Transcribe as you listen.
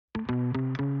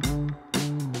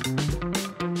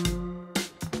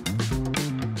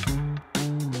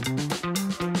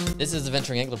This is the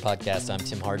Venturing Angler Podcast. I'm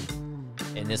Tim Harden.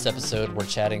 In this episode, we're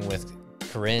chatting with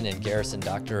Corinne and Garrison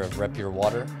Doctor of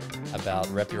RepYourWater about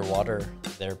RepYourWater,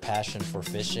 their passion for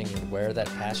fishing, and where that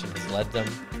passion has led them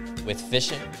with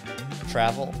fishing,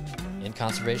 travel, and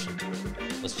conservation.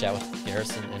 Let's chat with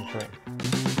Garrison and Corinne.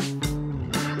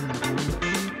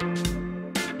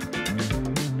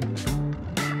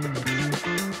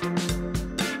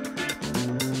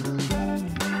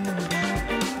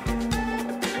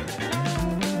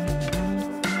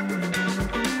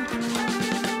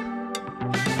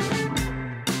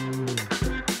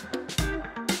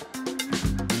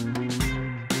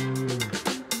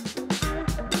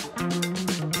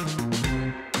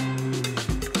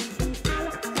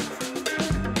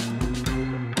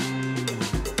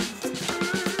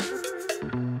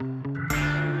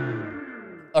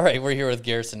 All right, we're here with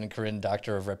Garrison and Corinne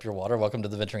Doctor of RepYourWater. Welcome to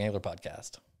the Venturing Angler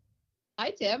Podcast.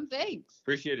 Hi, Tim. Thanks.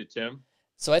 Appreciate it, Tim.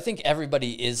 So I think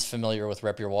everybody is familiar with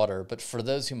RepYourWater, but for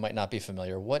those who might not be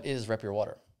familiar, what is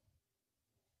RepYourWater?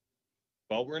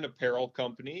 Well, we're an apparel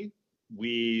company.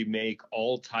 We make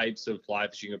all types of fly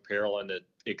fishing apparel and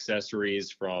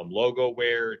accessories, from logo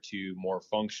wear to more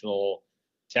functional,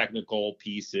 technical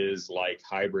pieces like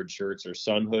hybrid shirts or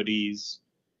sun hoodies.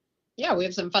 Yeah, we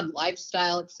have some fun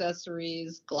lifestyle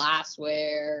accessories,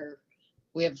 glassware.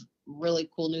 We have really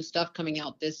cool new stuff coming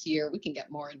out this year. We can get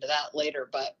more into that later,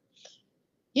 but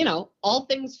you know, all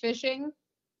things fishing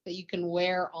that you can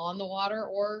wear on the water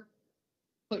or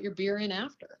put your beer in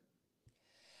after.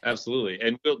 Absolutely.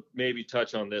 And we'll maybe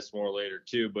touch on this more later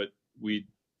too, but we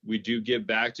do give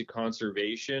back to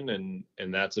conservation,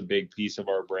 and that's a big piece of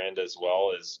our brand as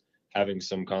well, is having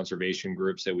some conservation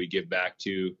groups that we give back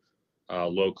to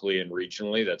locally and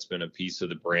regionally. That's been a piece of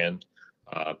the brand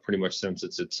pretty much since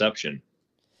its inception.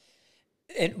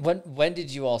 And when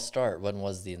did you all start? When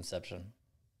was the inception?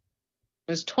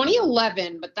 It was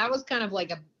 2011, but that was kind of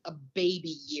like a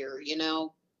baby year, you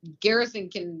know. Garrison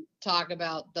can talk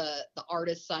about the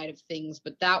artist side of things,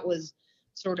 but that was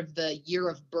sort of the year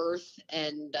of birth.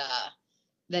 And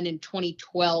then in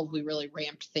 2012, we really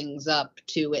ramped things up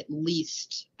to at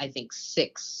least, I think,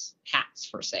 6 hats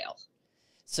for sale.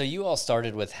 So you all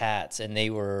started with hats, and they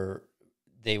were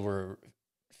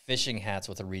fishing hats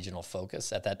with a regional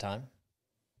focus at that time?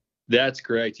 That's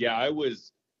correct. Yeah, I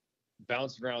was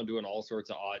bouncing around doing all sorts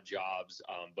of odd jobs,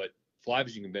 but fly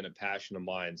fishing had been a passion of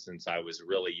mine since I was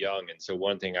really young. And so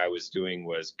one thing I was doing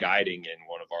was guiding in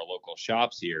one of our local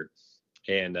shops here.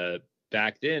 And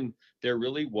back then, there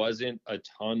really wasn't a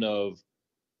ton of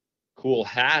cool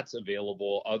hats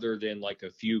available other than like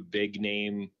a few big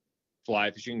name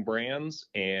fly fishing brands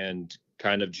and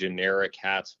kind of generic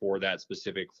hats for that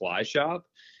specific fly shop.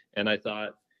 And I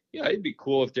thought, yeah, it'd be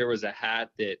cool if there was a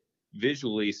hat that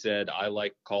visually said, I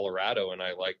like Colorado and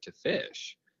I like to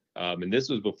fish. And this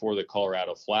was before the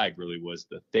Colorado flag really was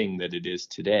the thing that it is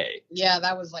today. Yeah,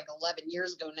 that was like 11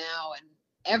 years ago now, and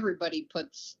everybody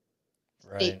puts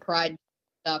state pride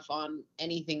stuff on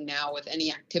anything now with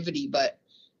any activity, but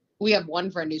we have one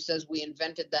friend who says we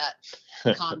invented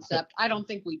that concept. I don't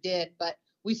think we did, but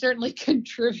we certainly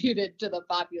contributed to the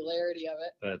popularity of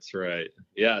it. That's right.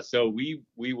 Yeah. So we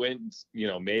went,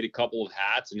 made a couple of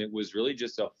hats, and it was really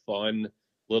just a fun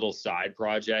little side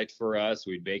project for us.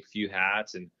 We'd make a few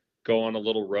hats and go on a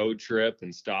little road trip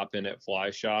and stop in at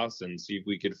fly shops and see if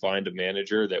we could find a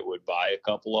manager that would buy a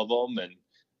couple of them.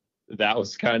 And that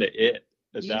was kind of it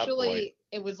at that point. Usually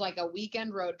it was like a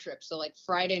weekend road trip. So like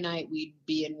Friday night, we'd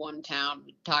be in one town,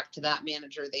 we'd talk to that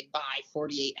manager, they'd buy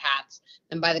 48 hats.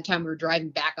 And by the time we were driving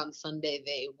back on Sunday,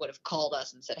 they would have called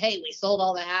us and said, hey, we sold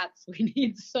all the hats. We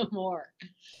need some more.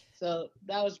 So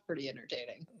that was pretty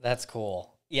entertaining. That's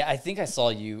cool. Yeah, I think I saw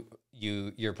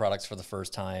your products for the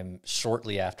first time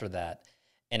shortly after that.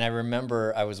 And I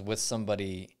remember I was with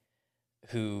somebody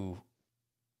who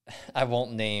I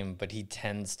won't name, but he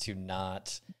tends to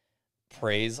not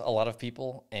praise a lot of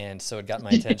people. And so it got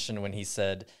my attention when he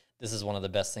said, this is one of the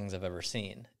best things I've ever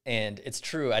seen. And it's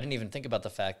true. I didn't even think about the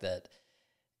fact that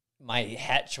my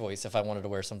hat choice, if I wanted to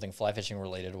wear something fly fishing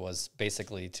related, was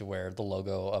basically to wear the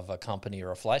logo of a company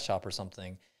or a fly shop or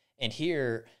something. And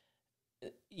here,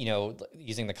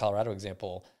 using the Colorado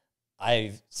example,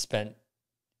 I've spent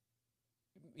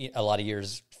a lot of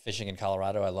years fishing in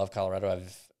Colorado. I love Colorado.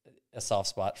 I've a soft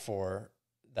spot for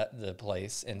the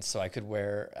place, and so I could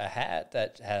wear a hat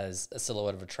that has a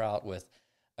silhouette of a trout with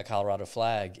a Colorado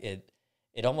flag.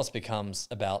 It almost becomes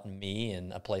about me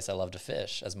and a place I love to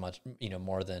fish as much,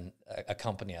 more than a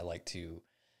company I like to,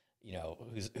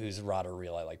 whose rod or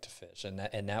reel I like to fish, and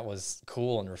that was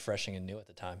cool and refreshing and new at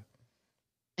the time.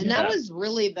 And that was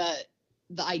really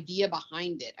the idea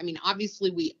behind it. I mean,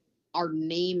 obviously we our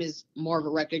name is more of a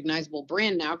recognizable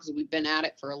brand now because we've been at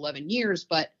it for 11 years,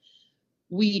 but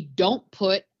we don't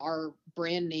put our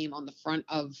brand name on the front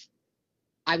of,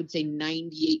 I would say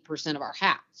 98% of our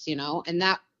hats, you know, and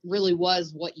that really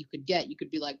was what you could get. You could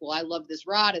be like, well, I love this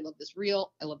rod. I love this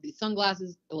reel. I love these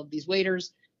sunglasses. I love these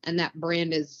waders. And that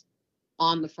brand is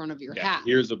on the front of your hat.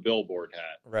 Here's a billboard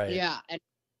hat. Right. Yeah. And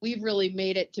we've really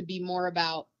made it to be more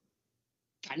about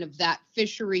kind of that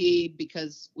fishery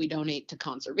because we donate to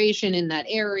conservation in that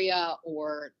area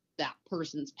or that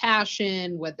person's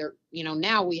passion, whether, you know,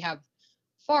 now we have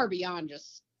far beyond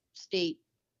just state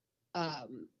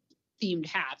themed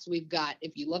hats. We've got,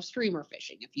 if you love streamer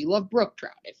fishing, if you love brook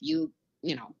trout, if you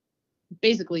know,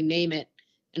 basically name it,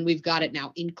 and we've got it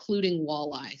now, including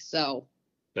walleye. So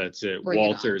that's it.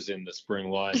 Walter's in the spring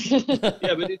line.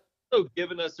 Yeah, but it's also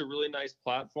given us a really nice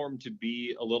platform to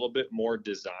be a little bit more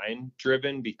design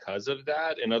driven because of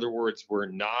that. In other words, we're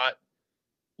not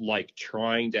like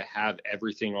trying to have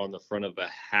everything on the front of a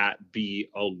hat be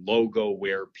a logo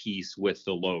wear piece with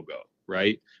the logo,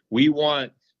 right? We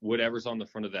want whatever's on the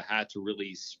front of the hat to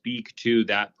really speak to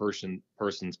that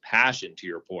person's passion, to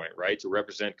your point, right? To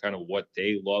represent kind of what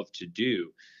they love to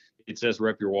do. It says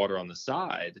Rep Your Water on the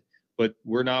side, but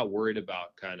we're not worried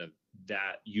about kind of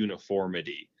that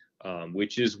uniformity,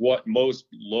 which is what most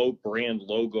low brand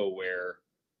logo wear,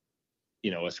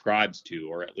 you know, ascribes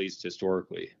to, or at least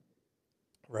historically.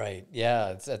 Right.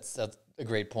 Yeah. That's a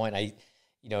great point.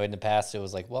 You know, in the past, it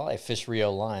was like, well, I fish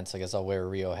Rio line, so I guess I'll wear a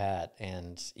Rio hat.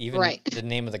 And even the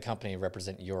name of the company,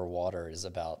 Represent Your Water, is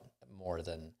about more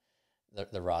than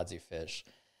the rods you fish.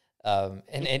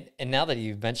 And now that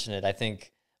you've mentioned it, I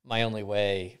think my only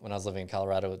way when I was living in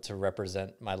Colorado to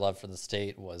represent my love for the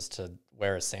state was to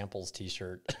wear a samples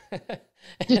T-shirt.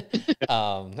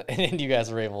 And you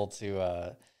guys were able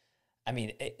to, I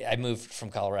mean, I moved from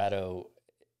Colorado,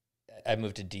 I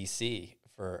moved to DC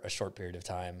for a short period of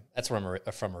time. That's where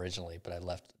I'm from originally, but I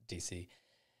left DC.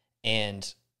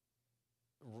 And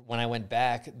when I went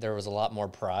back, there was a lot more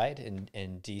pride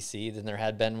in DC than there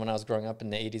had been when I was growing up in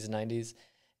the 80s and 90s.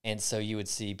 And so you would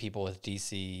see people with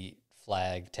DC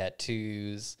flag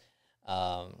tattoos,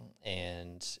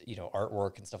 and, you know,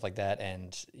 artwork and stuff like that.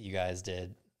 And you guys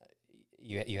did,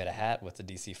 you had a hat with the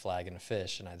DC flag and a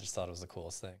fish. And I just thought it was the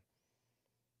coolest thing.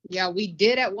 Yeah, we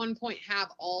did at one point have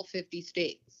all 50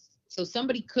 states. So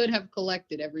somebody could have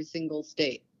collected every single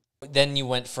state. Then you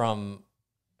went from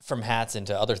hats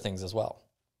into other things as well.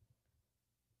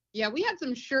 Yeah, we had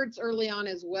some shirts early on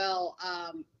as well.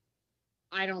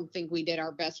 I don't think we did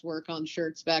our best work on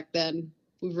shirts back then.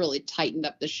 We've really tightened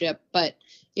up the ship. But,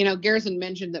 you know, Garrison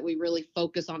mentioned that we really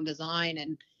focus on design.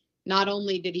 And not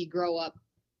only did he grow up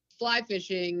fly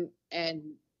fishing and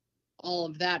all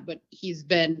of that, but he's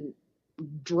been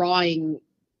drawing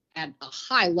at a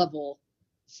high level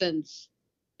since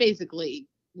basically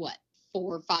 4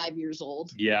 or 5 years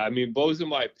old. Yeah, I mean, both of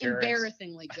my parents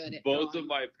embarrassingly good at both drawing. of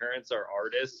my parents are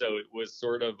artists, so it was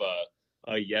sort of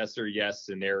a yes or yes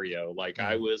scenario. Like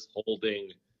I was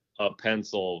holding a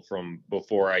pencil from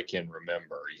before I can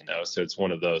remember, you know, so it's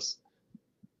one of those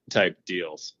type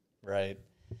deals. Right.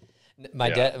 My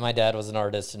dad was an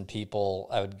artist, and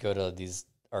I would go to these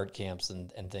art camps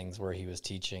and things where he was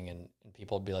teaching, and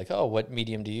people would be like, "Oh, what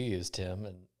medium do you use, Tim?"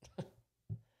 And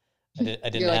I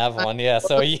didn't have one. Yeah.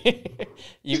 So you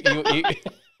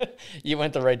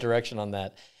went the right direction on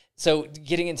that. So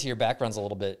getting into your backgrounds a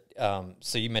little bit.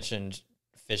 So you mentioned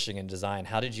fishing and design.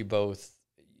 How did you both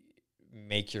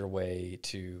make your way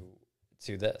to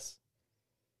this?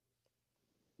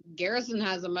 Garrison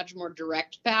has a much more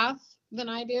direct path than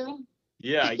I do.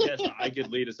 Yeah, I guess I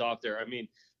could lead us off there. I mean,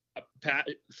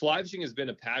 fly fishing has been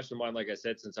a passion of mine, like I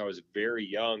said, since I was very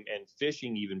young, and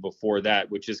fishing even before that,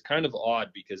 which is kind of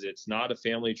odd because it's not a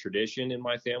family tradition in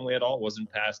my family at all. It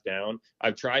wasn't passed down.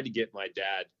 I've tried to get my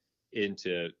dad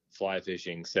into fly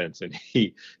fishing since, and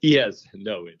he has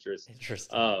no interest.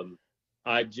 Interesting.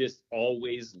 I've just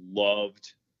always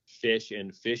loved fish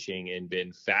and fishing and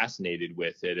been fascinated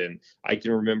with it. And I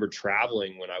can remember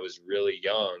traveling when I was really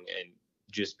young and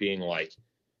just being like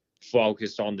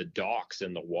focused on the docks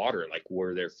and the water. Like,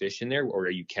 were there fish in there, or are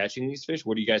you catching these fish?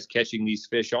 What are you guys catching these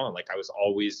fish on? Like, I was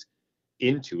always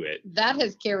into it. That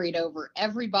has carried over.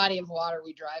 Every body of water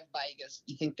we drive by, he goes,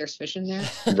 "You think there's fish in there?"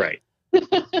 Right.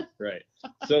 Right.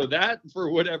 So that,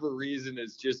 for whatever reason,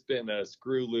 has just been a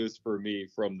screw loose for me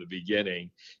from the beginning.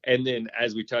 And then,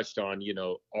 as we touched on, you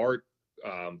know, art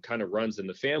kind of runs in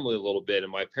the family a little bit.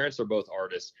 And my parents are both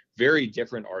artists, very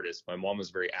different artists. My mom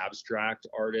is a very abstract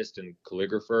artist and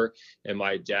calligrapher, and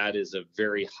my dad is a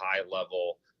very high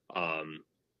level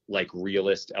like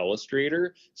realist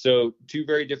illustrator. So two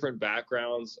very different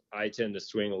backgrounds. I tend to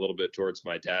swing a little bit towards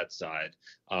my dad's side.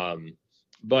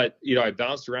 But, you know, I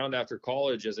bounced around after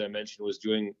college, as I mentioned, was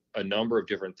doing a number of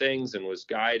different things and was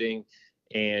guiding.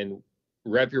 And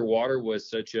Rep Your Water was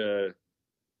such a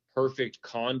perfect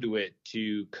conduit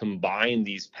to combine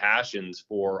these passions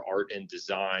for art and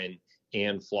design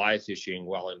and fly fishing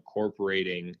while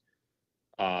incorporating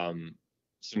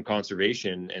some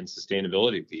conservation and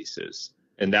sustainability pieces.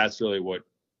 And that's really what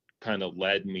kind of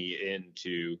led me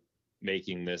into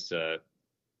making this a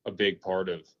big part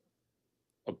of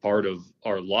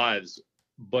our lives.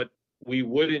 But we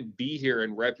wouldn't be here,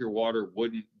 and Rep Your Water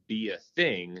wouldn't be a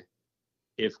thing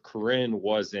if Corinne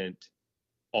wasn't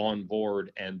on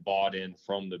board and bought in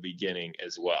from the beginning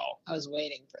as well. I was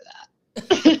waiting for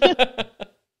that.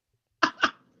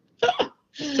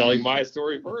 Telling my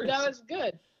story first. That was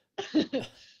good.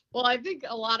 Well, I think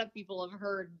a lot of people have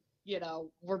heard, you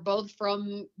know, we're both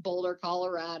from Boulder,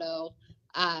 Colorado,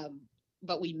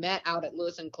 but we met out at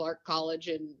Lewis and Clark College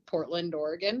in Portland,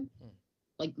 Oregon,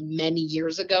 like many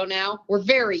years ago now. We're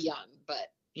very young,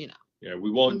 but, you know. Yeah,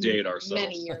 we won't date ourselves.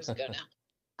 Many years ago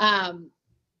now.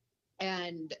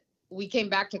 And we came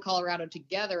back to Colorado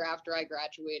together after I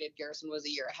graduated. Garrison was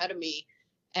a year ahead of me.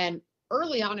 And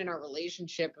early on in our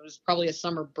relationship, it was probably a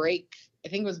summer break. I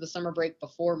think it was the summer break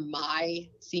before my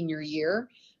senior year.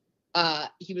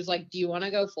 He was like, do you want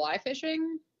to go fly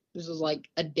fishing? This was like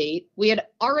a date. We had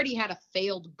already had a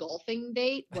failed golfing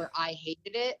date where I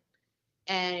hated it.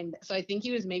 And so I think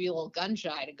he was maybe a little gun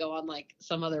shy to go on like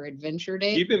some other adventure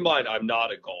date. Keep in mind, I'm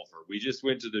not a golfer. We just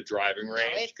went to the driving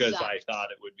range because I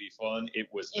thought it would be fun. It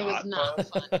was not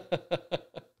fun.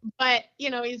 But, you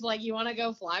know, he's like, you want to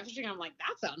go fly fishing? I'm like,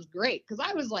 that sounds great. Because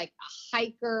I was like a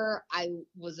hiker. I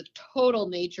was a total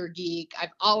nature geek.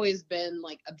 I've always been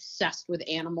like obsessed with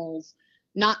animals,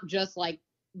 not just like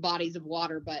bodies of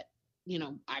water, but, you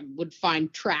know, I would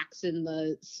find tracks in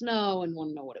the snow and want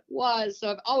to know what it was. So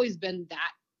I've always been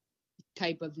that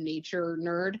type of nature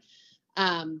nerd.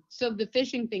 So the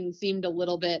fishing thing seemed a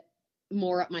little bit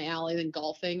more up my alley than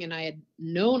golfing. And I had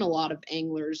known a lot of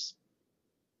anglers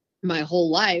my whole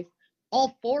life.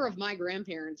 All four of my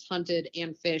grandparents hunted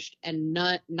and fished, and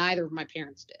neither of my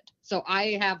parents did. So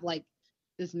I have like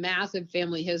this massive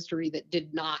family history that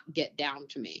did not get down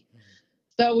to me.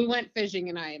 So we went fishing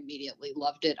and I immediately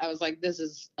loved it. I was like, this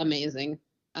is amazing.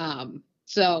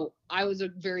 So I was a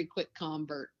very quick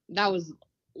convert. That was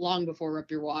long before Rep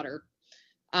Your Water.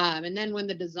 And then when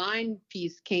the design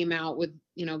piece came out with,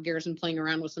 you know, Garrison playing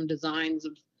around with some designs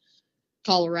of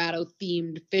Colorado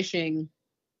themed fishing,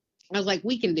 I was like,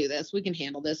 we can do this. We can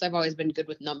handle this. I've always been good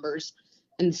with numbers.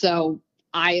 And so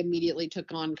I immediately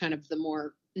took on kind of the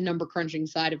more number crunching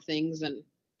side of things. And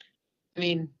I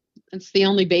mean, it's the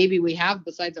only baby we have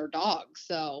besides our dog.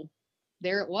 So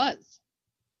there it was.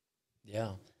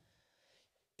 Yeah.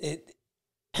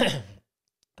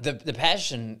 The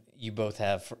passion you both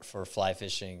have for fly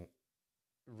fishing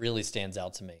really stands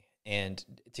out to me. And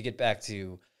to get back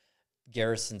to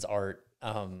Garrison's art,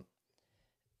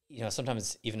 you know,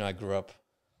 sometimes even though I grew up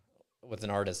with an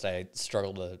artist, I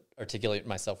struggle to articulate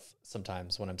myself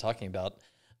sometimes when I'm talking about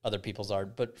other people's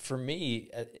art. But for me,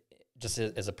 just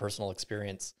as a personal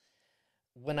experience,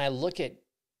 when I look at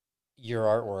your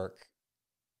artwork,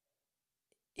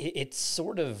 it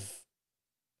sort of,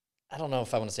 I don't know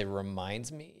if I want to say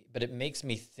reminds me, but it makes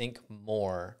me think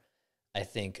more, I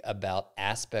think, about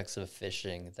aspects of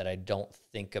fishing that I don't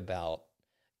think about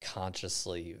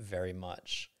consciously very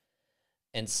much.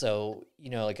 And so, you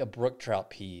know, like a brook trout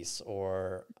piece,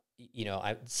 or, you know,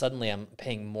 I'm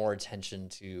paying more attention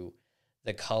to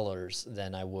the colors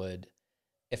than I would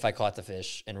if I caught the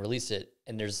fish and released it.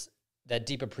 And there's that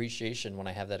deep appreciation when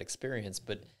I have that experience,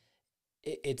 but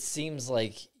it seems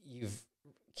like you've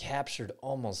captured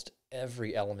almost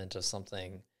every element of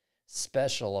something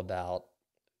special about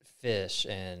fish,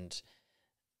 and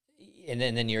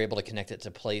then you're able to connect it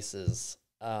to places.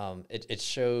 It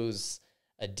shows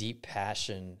a deep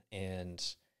passion and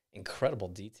incredible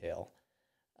detail.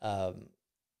 Well,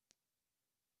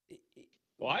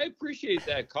 I appreciate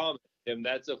that comment, Tim.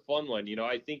 That's a fun one. You know,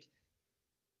 I think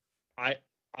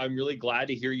I'm really glad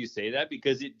to hear you say that,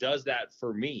 because it does that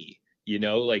for me, you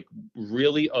know, like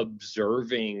really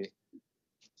observing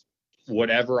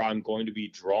whatever I'm going to be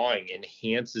drawing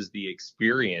enhances the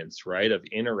experience, right, of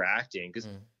interacting, because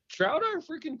trout are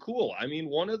freaking cool. I mean,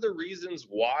 one of the reasons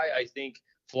why I think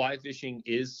fly fishing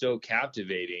is so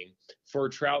captivating for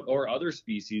trout or other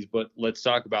species, but let's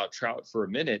talk about trout for a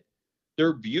minute.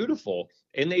 They're beautiful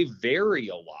and they vary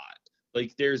a lot.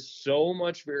 Like there's so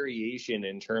much variation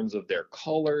in terms of their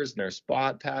colors and their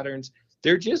spot patterns.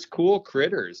 they're just cool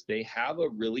critters. They have a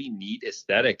really neat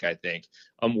aesthetic, I think.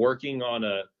 I'm working on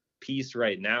a piece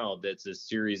right now that's a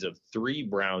series of 3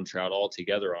 brown trout all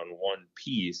together on one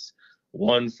piece,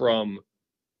 one from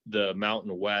the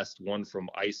Mountain West, one from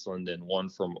Iceland, and one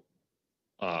from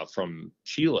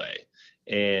Chile.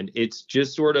 And it's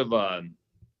just sort of an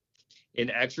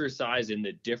exercise in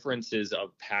the differences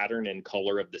of pattern and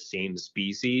color of the same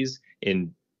species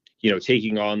in,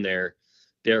 taking on their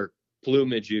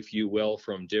plumage, if you will,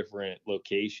 from different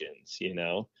locations,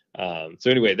 So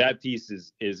anyway, that piece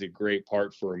is a great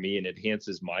part for me and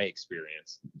enhances my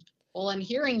experience. Well, and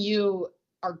hearing you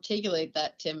articulate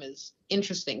that, Tim, is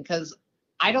interesting, because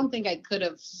I don't think I could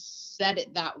have said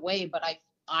it that way, but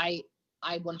I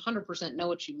 100% know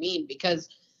what you mean, because,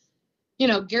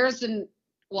 Garrison,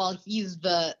 while he's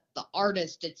the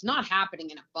artist, it's not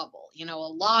happening in a bubble. A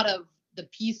lot of the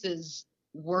pieces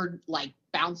were like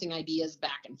bouncing ideas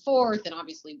back and forth, and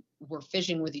obviously we're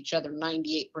fishing with each other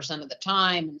 98% of the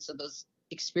time, and so those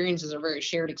experiences are very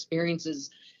shared experiences.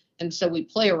 And so we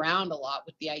play around a lot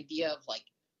with the idea of like,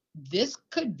 this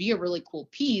could be a really cool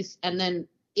piece, and then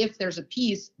if there's a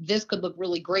piece, this could look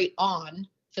really great on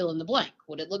fill in the blank.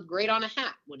 Would it look great on a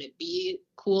hat? Would it be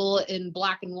cool in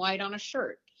black and white on a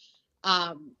shirt?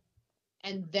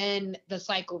 And then the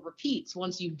cycle repeats.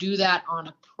 Once you do that on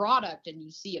a product and you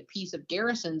see a piece of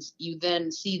Garrison's, you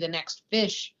then see the next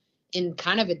fish in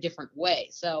kind of a different way.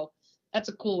 So that's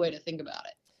a cool way to think about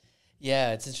it.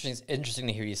 Yeah, it's interesting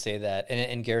to hear you say that.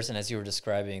 And Garrison, as you were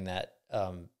describing that,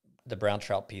 the brown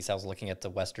trout piece, I was looking at the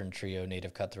Western Trio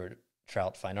Native Cutthroat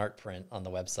Trout fine art print on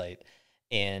the website,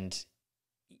 and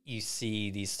you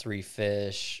see these 3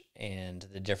 fish and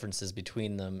the differences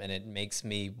between them, and it makes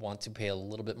me want to pay a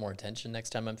little bit more attention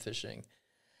next time I'm fishing.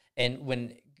 And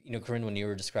when, Corinne, when you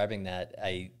were describing that,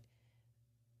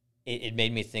 it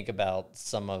made me think about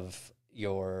both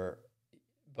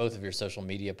of your social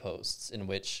media posts, in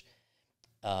which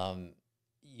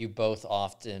you both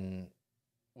often,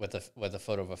 with a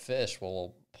photo of a fish,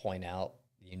 will point out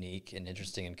unique and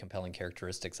interesting and compelling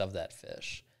characteristics of that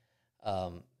fish.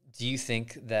 Do you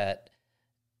think that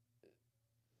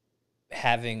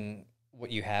having what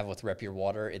you have with Rep Your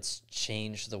Water, it's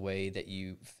changed the way that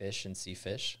you fish and see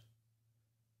fish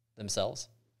themselves?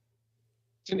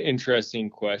 It's an interesting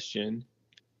question.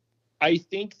 I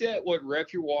think that what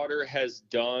Rep Your Water has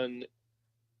done,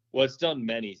 well, it's done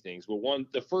many things. But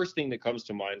the first thing that comes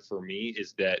to mind for me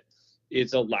is that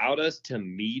it's allowed us to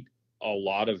meet a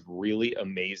lot of really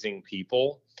amazing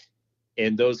people.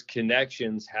 And those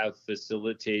connections have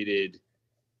facilitated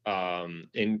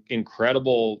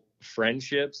incredible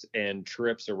friendships and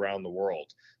trips around the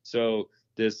world. So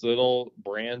this little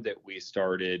brand that we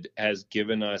started has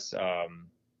given us, a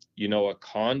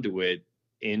conduit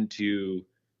into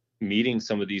meeting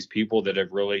some of these people that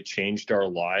have really changed our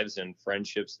lives, and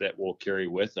friendships that we'll carry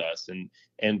with us,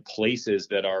 and places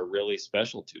that are really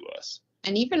special to us.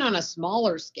 And even on a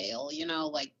smaller scale,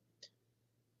 like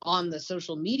on the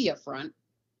social media front,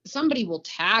 somebody will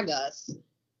tag us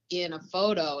in a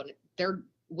photo and they're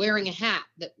wearing a hat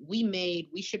that we made,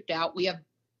 we shipped out. We have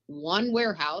one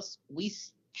warehouse. We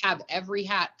have every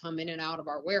hat come in and out of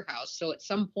our warehouse. So at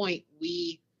some point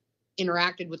we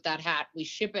interacted with that hat, we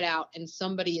ship it out, and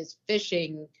somebody is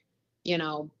fishing,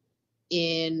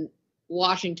 in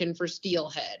Washington for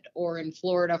steelhead, or in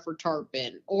Florida for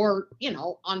tarpon, or,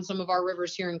 on some of our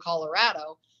rivers here in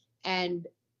Colorado. And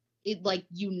it like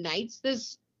unites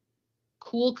this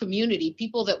cool community,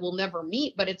 people that we'll never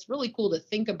meet, but it's really cool to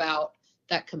think about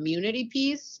that community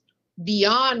piece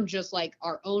beyond just like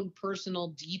our own personal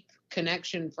deep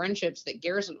connection friendships that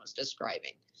Garrison was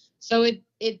describing. So it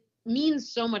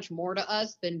means so much more to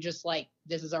us than just like,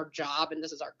 this is our job and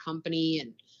this is our company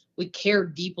and we care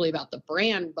deeply about the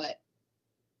brand, but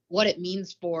what it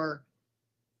means for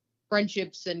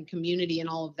friendships and community and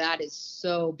all of that is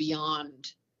so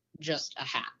beyond just a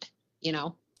hat,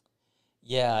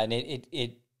 Yeah, and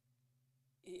it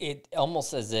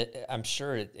almost as it. I'm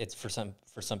sure it's for some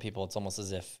people, it's almost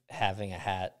as if having a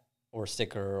hat or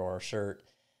sticker or a shirt,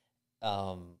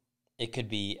 it could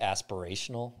be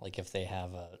aspirational. Like if they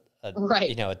have a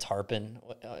right. A tarpon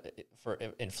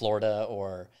in Florida,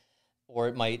 or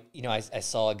it might, I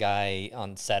saw a guy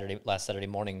on last Saturday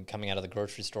morning coming out of the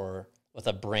grocery store with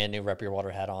a brand new Rep Your Water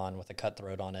hat on with a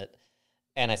cutthroat on it,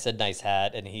 and I said, "Nice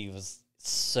hat," and he was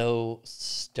so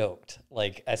stoked.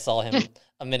 Like I saw him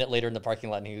a minute later in the parking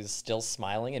lot and he was still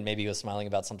smiling, and maybe he was smiling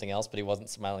about something else, but he wasn't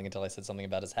smiling until I said something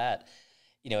about his hat.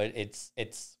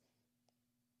 It's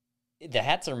the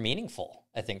hats are meaningful,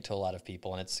 I think, to a lot of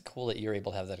people, and it's cool that you're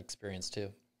able to have that experience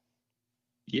too.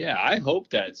 Yeah, I hope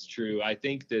that's true. I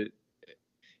think that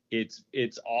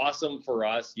it's awesome for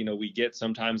us. You know, we get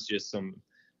sometimes just some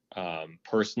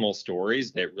personal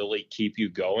stories that really keep you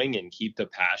going and keep the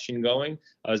passion going.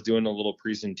 I was doing a little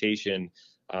presentation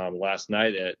last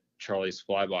night at Charlie's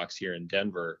Flybox here in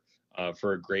Denver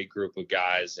for a great group of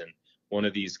guys, and one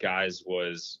of these guys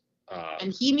was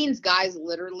and he means guys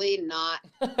literally, not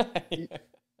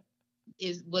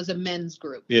was a men's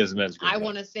group. He is a men's group. I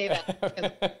want to say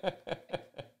that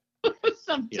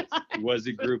sometimes yes, it was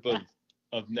a group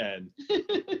of men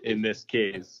in this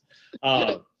case.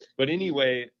 But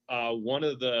anyway, one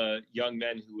of the young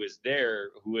men who was there,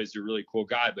 who is a really cool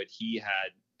guy, but he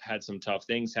had some tough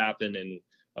things happen, and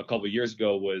a couple of years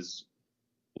ago was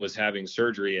having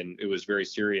surgery, and it was very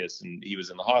serious, and he was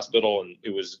in the hospital, and it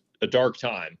was a dark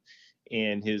time.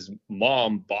 And his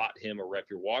mom bought him a Rep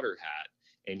Your Water hat,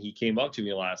 and he came up to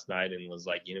me last night and was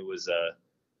like, you know, it was a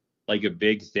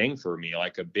big thing for me,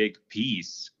 like a big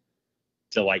piece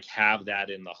to like have that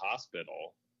in the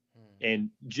hospital. And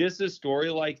just a story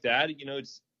like that, you know,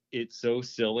 it's so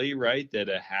silly, right? That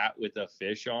a hat with a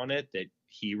fish on it that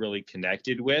he really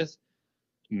connected with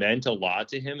meant a lot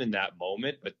to him in that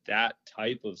moment. But that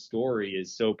type of story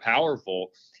is so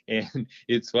powerful. And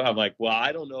I'm like, well,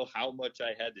 I don't know how much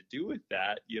I had to do with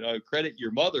that. You know, credit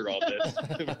your mother on this.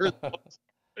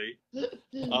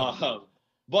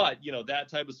 But, you know, that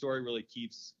type of story really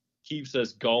keeps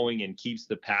us going and keeps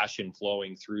the passion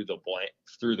flowing through the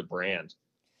brand.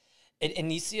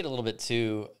 And you see it a little bit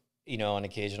too, you know, on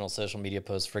occasional social media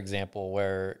posts, for example,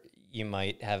 where you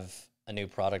might have a new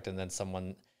product and then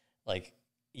someone like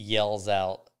yells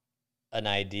out an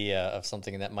idea of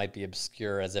something that might be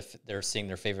obscure, as if they're seeing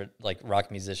their favorite like rock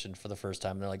musician for the first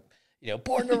time. And they're like, you know,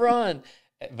 Born to Run.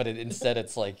 But instead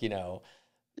it's like, you know,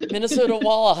 Minnesota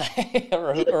walleye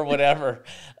or whatever.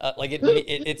 Like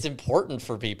it's important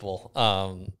for people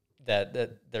that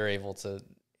they're able to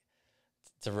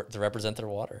represent their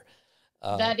water.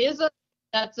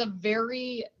 That's a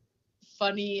very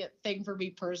funny thing for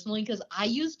me personally, because I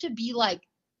used to be like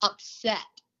upset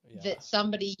that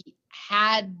somebody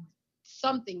had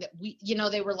something that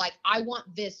they were like, I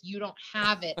want this, you don't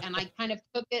have it. And I kind of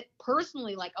took it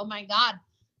personally, like, oh my God,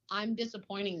 I'm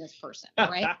disappointing this person,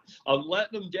 right? I'm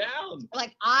letting them down.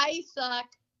 Like, I suck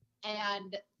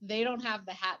and they don't have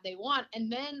the hat they want. And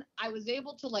then I was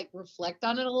able to like reflect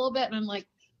on it a little bit, and I'm like,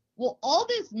 well, all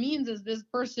this means is this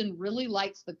person really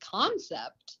likes the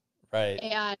concept. Right.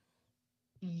 And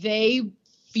they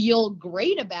feel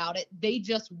great about it. They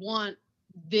just want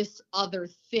this other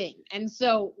thing. And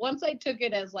so once I took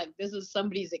it as like, this is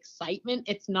somebody's excitement,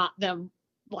 it's not them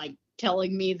like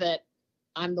telling me that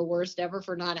I'm the worst ever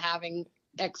for not having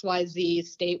XYZ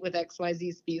state with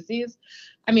XYZ species.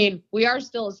 I mean, we are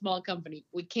still a small company.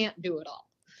 We can't do it all.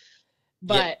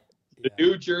 But the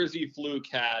New Jersey fluke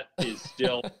hat is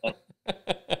still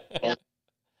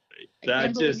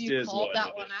that just is called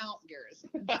that one out, Garrison.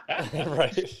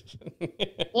 Right.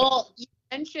 Well, you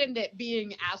mentioned it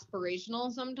being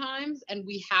aspirational sometimes, and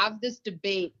we have this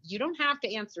debate. You don't have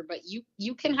to answer, but you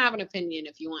can have an opinion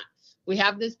if you want. We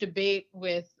have this debate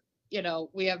with,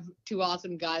 we have two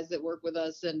awesome guys that work with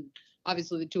us, and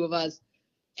obviously the two of us.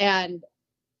 And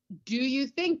do you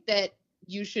think that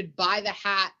you should buy the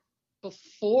hat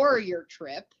before your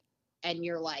trip, and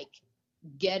you're like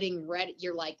getting ready?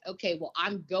 You're like, okay, well,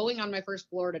 I'm going on my first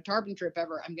Florida tarpon trip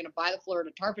ever. I'm going to buy the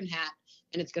Florida tarpon hat,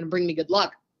 and it's going to bring me good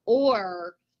luck.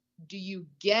 Or do you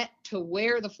get to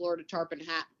wear the Florida tarpon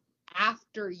hat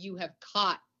after you have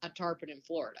caught a tarpon in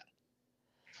Florida?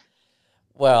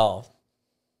 Well,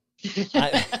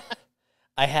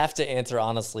 I have to answer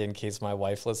honestly in case my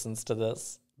wife listens to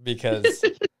this, because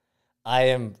I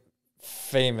am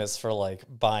famous for like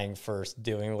buying first,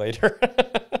 doing later.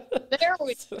 There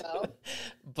we go.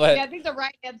 But I think the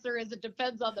right answer is it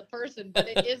depends on the person, but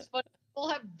it is funny. People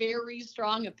have very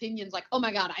strong opinions, like, oh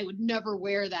my God, I would never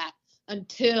wear that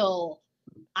until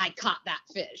I caught that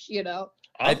fish,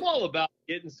 I'm all about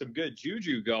getting some good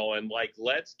juju going. Like,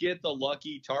 let's get the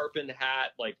lucky tarpon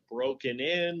hat like broken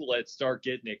in. Let's start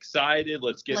getting excited.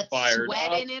 Let's fired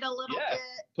sweat up. in it a little bit.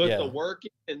 Put the work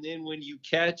in, and then when you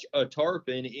catch a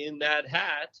tarpon in that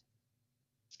hat,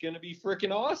 it's gonna be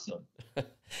freaking awesome.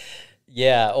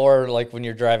 Yeah, or like when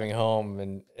you're driving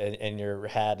home and your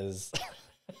hat is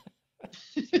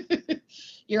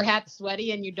your hat's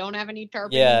sweaty and you don't have any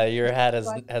tarpon. Yeah, your hat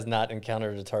has not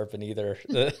encountered a tarpon either.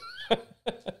 I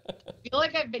feel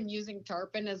like I've been using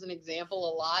tarpon as an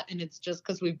example a lot, and it's just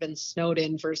because we've been snowed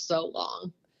in for so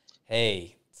long.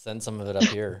 Hey, send some of it up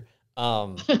here.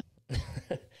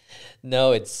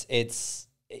 No, it's I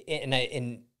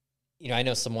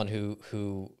know someone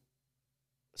who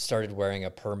started wearing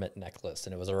a permit necklace,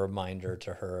 and it was a reminder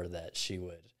to her that she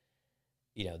would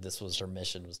you know, this was her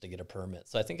mission, was to get a permit.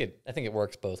 So I think it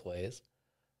works both ways.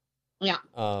 Yeah.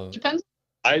 Depends.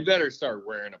 I better start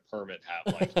wearing a permit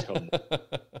hat like tomorrow.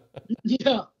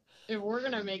 Yeah. If we're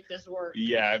going to make this work.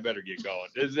 Yeah, I better get going.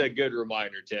 This is a good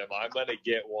reminder, Tim. I'm going to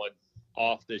get one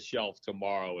off the shelf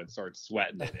tomorrow and start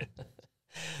sweating in it.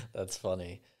 That's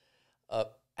funny.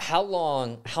 How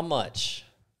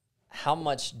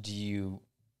much do you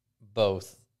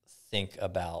both think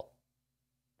about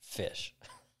fish?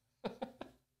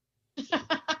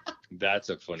 That's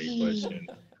a funny question.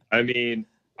 I mean,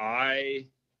 I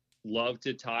love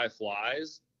to tie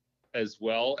flies as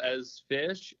well as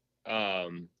fish.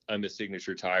 I'm a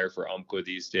signature tire for Umpqua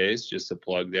these days. Just a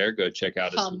plug there. Go check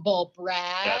out humble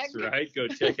brag. That's right. Go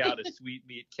check out a sweet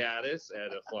meat caddis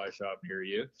at a fly shop near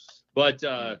you. But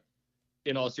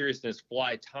in all seriousness,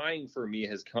 fly tying for me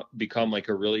has become like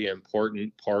a really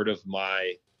important part of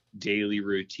my daily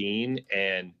routine,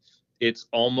 and it's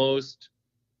almost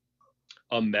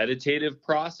a meditative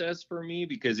process for me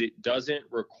because it doesn't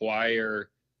require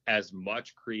as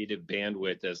much creative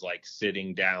bandwidth as like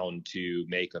sitting down to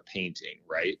make a painting,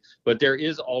 right? But there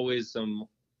is always some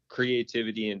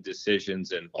creativity and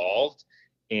decisions involved,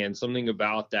 and something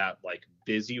about that like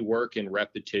busy work and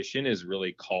repetition is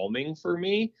really calming for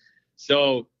me.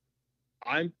 So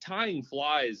I'm tying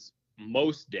flies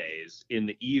most days in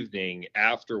the evening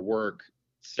after work,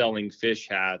 selling fish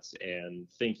hats and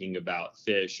thinking about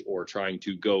fish or trying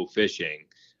to go fishing,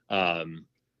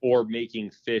 or making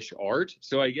fish art.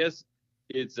 So I guess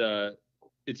it's a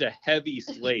heavy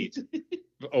slate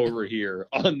over here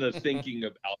on the thinking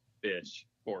about fish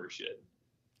portion.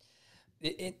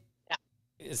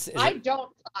 I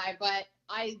don't tie, but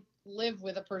I live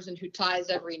with a person who ties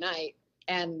every night,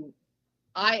 and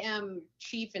I am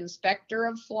chief inspector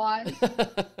of flies.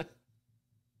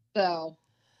 So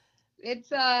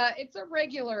it's a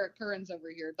regular occurrence over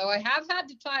here, though I have had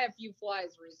to tie a few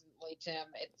flies recently, Tim.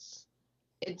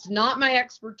 It's not my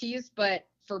expertise, but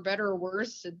for better or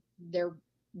worse, they're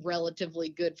relatively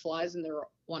good flies and they're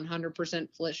 100%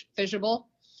 fishable.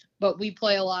 But we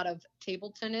play a lot of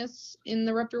table tennis in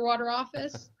the RepYourWater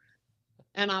office.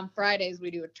 And on Fridays,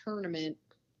 we do a tournament.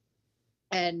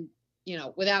 And, you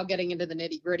know, without getting into the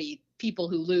nitty gritty, people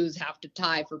who lose have to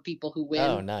tie for people who win.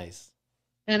 Oh, nice.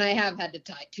 And I have had to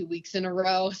tie 2 weeks in a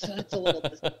row. So that's a little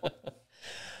disappointing.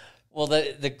 Well,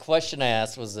 the question I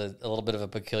asked was a little bit of a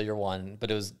peculiar one, but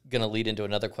it was going to lead into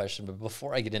another question. But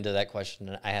before I get into that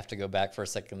question, I have to go back for a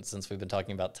second since we've been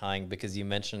talking about tying, because you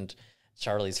mentioned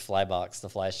Charlie's Fly Box, the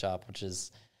fly shop, which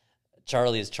is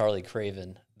Charlie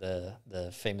Craven, the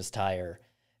famous tyer.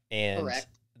 And correct.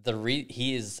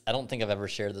 He is, I don't think I've ever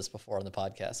shared this before on the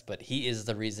podcast, but he is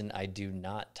the reason I do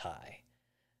not tie.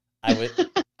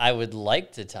 I would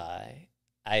like to tie.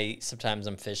 Sometimes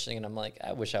I'm fishing and I'm like,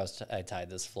 I wish I tied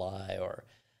this fly or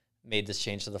made this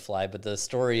change to the fly. But the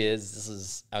story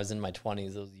is, I was in my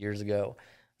 20s, it was years ago.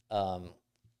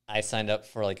 I signed up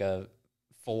for like a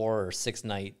 4 or 6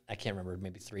 night, I can't remember,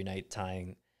 maybe 3 night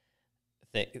tying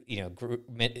thing, you know,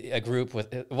 a group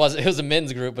with, it was a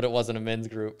men's group, but it wasn't a men's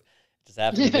group. It just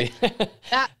happened to be.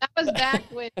 that was back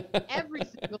when every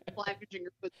single fly fishing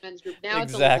group was men's group. Now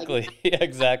exactly. It's yeah,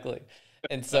 exactly.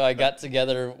 And so I got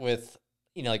together with,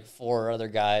 you know, like 4 other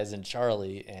guys and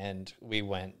Charlie, and we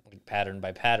went like pattern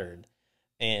by pattern.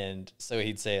 And so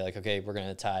he'd say like, okay, we're going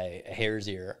to tie a hare's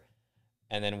ear.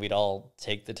 And then we'd all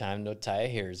take the time to tie a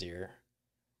hare's ear.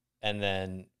 And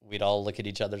then we'd all look at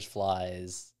each other's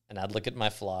flies, and I'd look at my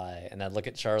fly, and I'd look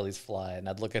at Charlie's fly, and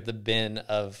I'd look at the bin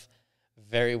of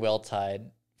very well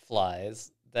tied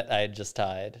flies that I had just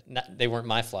tied. They weren't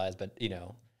my flies, but, you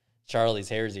know, Charlie's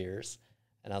hare's ears.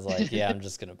 And I was like, yeah, I'm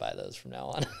just going to buy those from now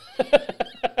on.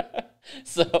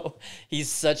 So he's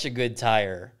such a good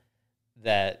tyer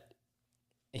that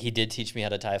he did teach me how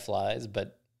to tie flies,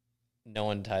 but no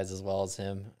one ties as well as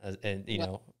him. And, you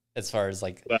know, as far as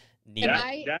like,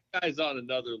 that guy's on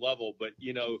another level, but,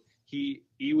 you know, he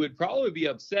would probably be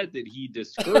upset that he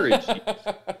discouraged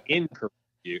you, encouraged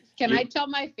you. Can I tell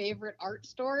my favorite art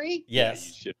story?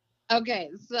 Yes. Yeah,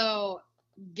 okay, so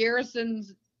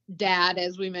Garrison's dad,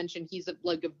 as we mentioned, he's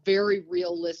like a very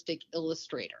realistic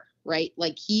illustrator, right?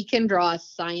 Like he can draw a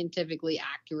scientifically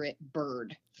accurate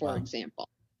bird, for example.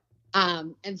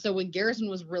 And so when Garrison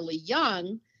was really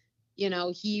young, you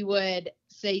know, he would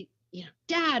say, you know,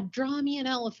 Dad, draw me an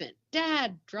elephant.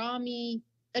 Dad, draw me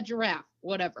a giraffe,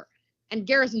 whatever. And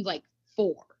Garrison's like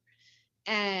 4.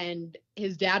 And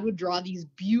his dad would draw these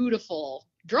beautiful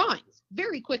drawings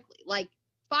very quickly, like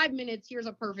 5 minutes, here's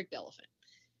a perfect elephant.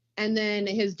 And then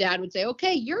his dad would say,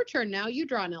 okay, your turn now, you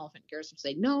draw an elephant. Garrison would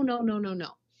say, no.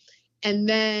 And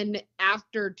then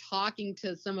after talking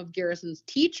to some of Garrison's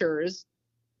teachers,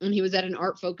 and he was at an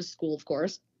art focused school, of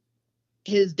course.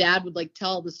 His dad would like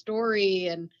tell the story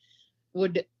and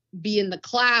would be in the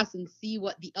class and see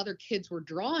what the other kids were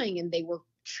drawing, and they were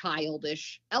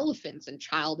childish elephants and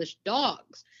childish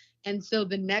dogs. And so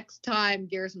the next time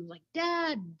Garrison was like,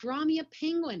 Dad, draw me a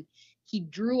penguin. He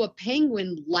drew a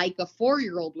penguin like a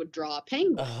 4-year-old would draw a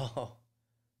penguin. Oh.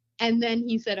 And then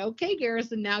he said, okay,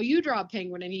 Garrison, now you draw a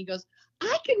penguin. And he goes,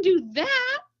 I can do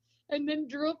that. And then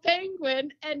drew a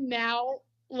penguin. And now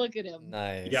look at him.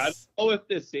 Nice. Yeah, I don't know if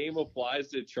the same applies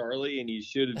to Charlie, and he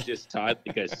should have just tied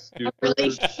like a super really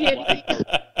shitty,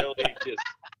 really just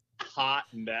hot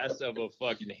mess of a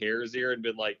fucking hare's ear and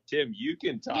been like, Tim, you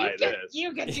can tie this.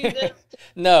 You can do this.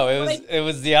 No, it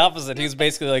was the opposite. He was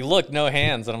basically like, look, no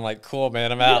hands. And I'm like, cool,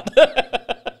 man, I'm out.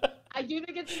 I do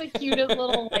think it's the cutest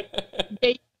little like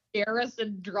baby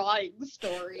Garrison drawing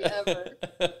story ever.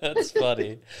 That's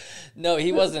funny. No,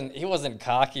 he wasn't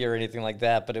cocky or anything like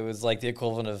that, but it was like the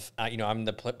equivalent of, I'm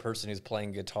the person who's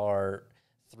playing guitar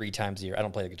 3 times a year. I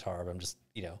don't play the guitar, but I'm just,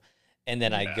 and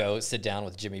then I go sit down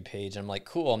with Jimmy Page, and I'm like,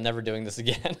 cool, I'm never doing this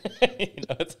again.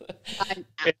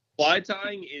 And fly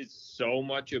tying is so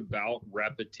much about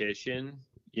repetition.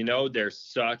 There's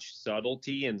such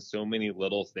subtlety in so many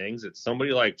little things. It's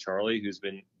somebody like Charlie who's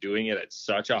been doing it at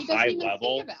such a high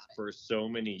level for so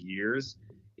many years.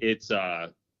 It's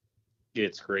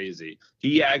crazy.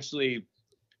 He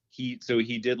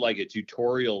did like a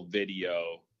tutorial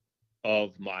video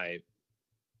of my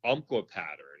Umpqua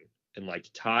pattern and like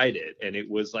tied it, and it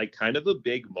was like kind of a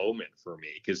big moment for me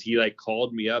because he like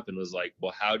called me up and was like,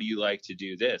 well, how do you like to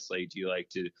do this? Like, do you like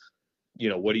to,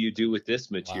 what do you do with this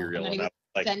material? Wow. And I was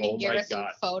like, sending oh my Garrison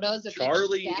God, photos of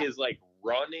Charlie is like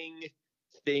running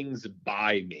things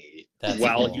by me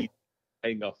while he's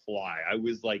tying a fly. I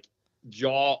was like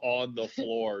jaw on the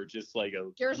floor, just like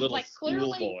a Garrison's little like,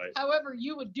 clearly, schoolboy. however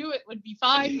you would do it would be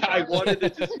fine. Yeah, I wanted to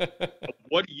just,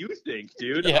 what do you think,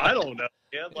 dude? Yeah. I don't know,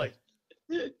 man. Like,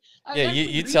 yeah,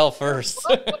 you tell first.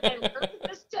 When I learned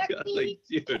this technique.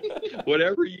 like, dude,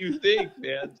 whatever you think,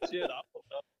 man. Shit, I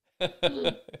don't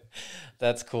know.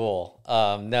 That's cool.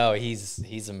 No,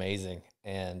 he's amazing,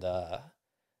 and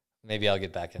maybe I'll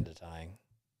get back into tying.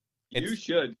 You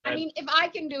should. I mean, if I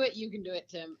can do it, you can do it,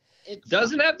 Tim. It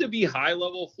doesn't have to be high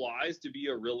level flies to be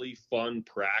a really fun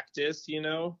practice,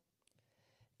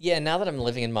 Yeah, now that I'm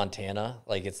living in Montana,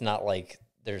 like it's not like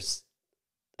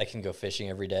I can go fishing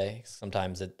every day.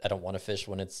 Sometimes I don't want to fish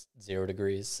when it's 0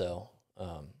 degrees. So,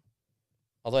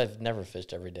 although I've never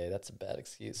fished every day, that's a bad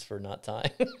excuse for not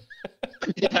tying.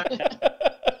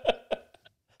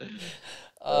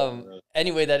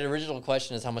 Anyway, that original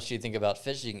question is, how much do you think about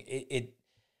fishing?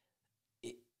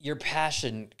 Your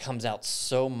passion comes out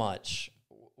so much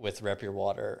with Rep Your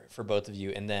Water for both of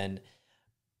you, and then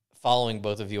following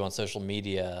both of you on social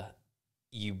media,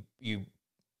 you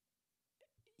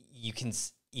can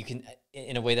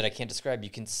in a way that I can't describe. You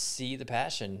can see the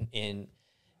passion in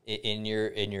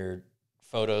your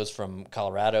photos from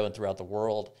Colorado and throughout the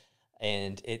world,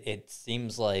 and it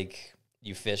seems like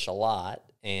you fish a lot,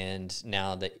 and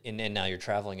now you're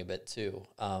traveling a bit too.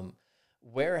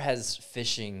 Where has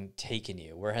fishing taken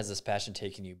you? Where has this passion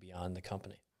taken you beyond the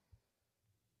company?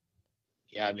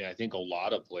 Yeah, I mean, I think a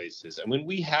lot of places. I mean,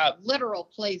 we have literal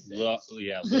places.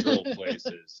 Literal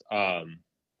places.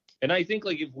 And I think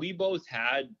like if we both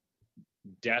had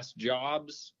desk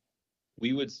jobs,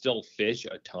 we would still fish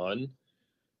a ton,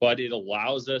 but it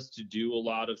allows us to do a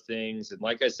lot of things. And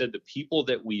like I said, the people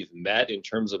that we've met in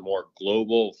terms of more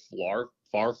global,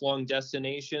 far-flung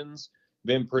destinations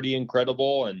been pretty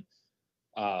incredible. And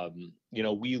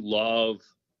we love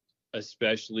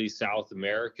especially South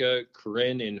America.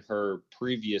 Corinne, in her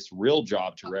previous real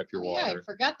job to Rep Your Water,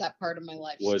 I forgot that part of my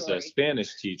life was story. A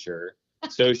Spanish teacher.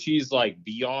 So she's like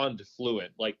beyond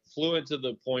fluent to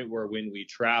the point where when we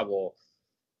travel,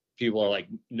 people are like,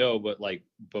 no, but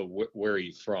where are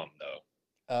you from though?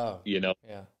 Oh, yeah.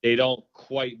 They don't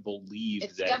quite believe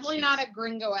it's that. It's definitely not a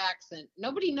gringo accent.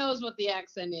 Nobody knows what the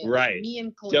accent is. Right. Me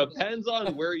and Colombia. Depends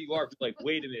on where you are. Like,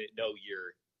 wait a minute. No,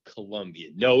 you're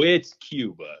Colombian. No, it's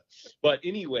Cuba. But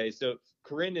anyway, so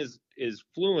Corinne is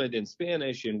fluent in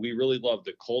Spanish, and we really love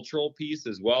the cultural piece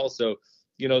as well. So,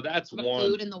 that's the one.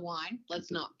 Food and the wine.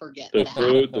 Let's not forget the that.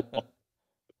 Food, the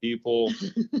people.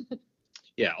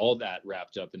 Yeah, all that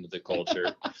wrapped up into the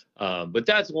culture. But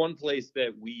that's one place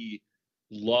that we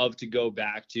love to go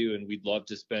back to, and we'd love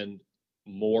to spend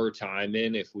more time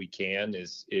in if we can,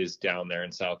 is down there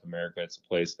in South America. It's a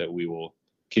place that we will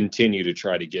continue to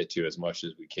try to get to as much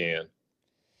as we can.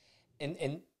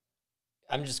 And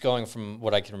I'm just going from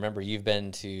what I can remember. You've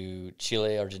been to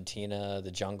Chile, Argentina,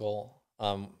 the jungle.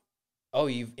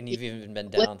 You've even been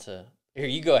down to here.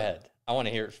 You go ahead. I want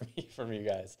to hear it from you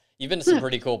guys. You've been to some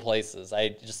pretty cool places. I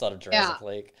just thought of Jurassic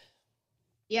Lake.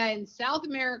 Yeah, in South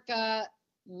America,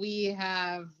 we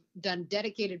have done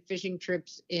dedicated fishing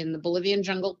trips in the Bolivian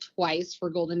jungle twice for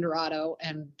golden dorado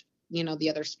and, the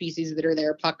other species that are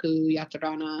there, pacu,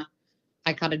 yatarana.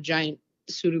 I caught a giant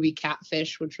surubí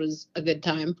catfish, which was a good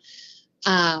time.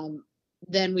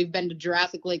 Then we've been to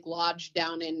Jurassic Lake Lodge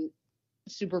down in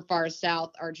super far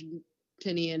south,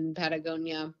 Argentinian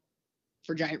Patagonia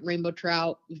for giant rainbow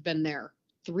trout. We've been there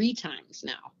 3 times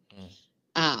now,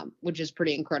 which is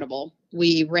pretty incredible.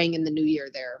 We rang in the new year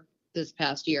there this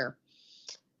past year.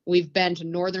 We've been to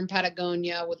northern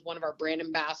Patagonia with one of our brand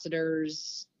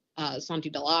ambassadors, Santi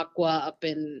del Aqua, up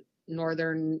in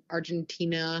northern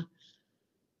Argentina.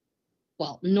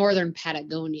 Well, northern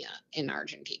Patagonia in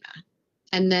Argentina.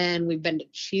 And then we've been to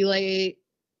Chile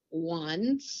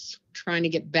once, trying to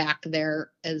get back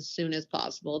there as soon as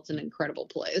possible. It's an incredible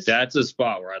place. That's a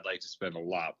spot where I'd like to spend a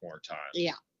lot more time.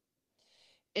 Yeah.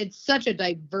 It's such a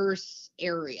diverse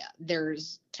area.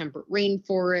 There's temperate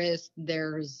rainforest,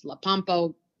 there's La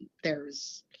Pampa,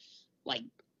 there's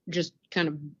just kind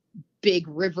of big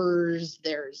rivers.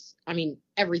 There's,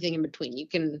 everything in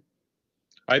between.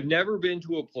 I've never been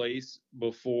to a place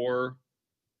before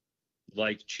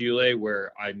like Chile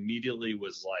where I immediately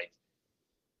was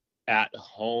at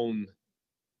home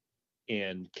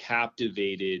and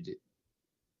captivated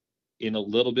in a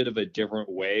little bit of a different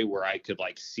way, where I could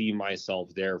see myself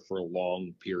there for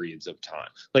long periods of time.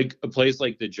 Like a place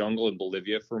like the jungle in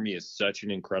Bolivia for me is such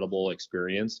an incredible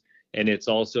experience. And it's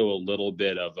also a little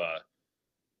bit of a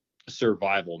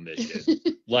survival mission.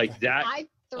 Like that. I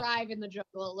thrive in the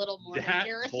jungle a little more than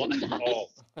Garrison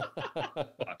does.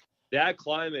 That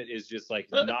climate is just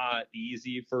not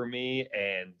easy for me.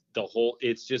 And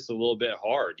it's just a little bit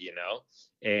hard,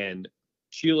 and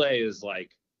Chile is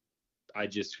I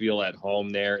just feel at home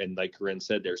there. And like Corinne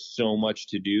said, there's so much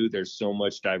to do. There's so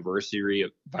much diversity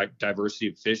of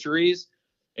fisheries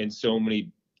and so many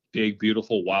big,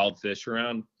 beautiful wild fish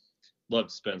around. Love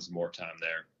to spend some more time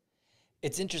there.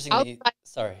 It's interesting.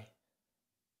 Sorry.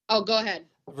 Oh, go ahead.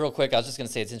 Real quick, I was just going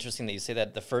to say, it's interesting that you say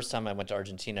that. The first time I went to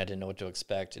Argentina, I didn't know what to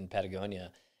expect in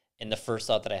Patagonia. And the first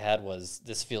thought that I had was,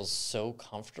 this feels so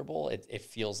comfortable. It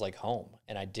feels like home.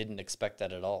 And I didn't expect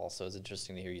that at all. So it's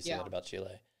interesting to hear you say that about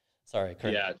Chile. Sorry,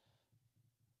 Kurt. Yeah.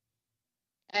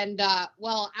 And,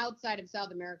 outside of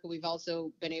South America, we've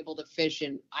also been able to fish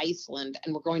in Iceland.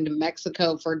 And we're going to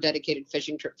Mexico for a dedicated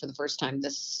fishing trip for the first time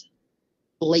this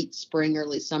late spring,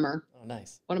 early summer. Oh,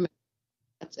 nice.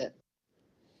 That's it.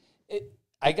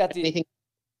 I got the. Anything?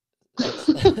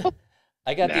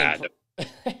 I got the.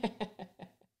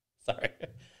 Sorry.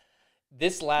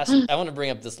 I want to bring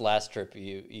up this last trip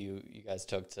you guys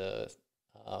took to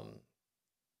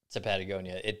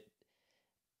Patagonia.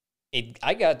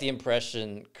 I got the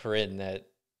impression, Corinne, that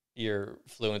your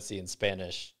fluency in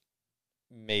Spanish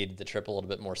made the trip a little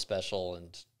bit more special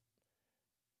and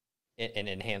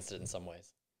enhanced it in some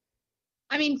ways.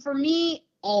 For me,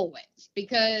 always,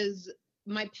 because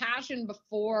my passion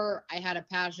before I had a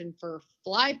passion for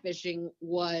fly fishing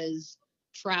was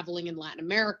traveling in Latin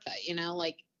America.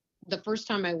 The first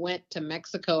time I went to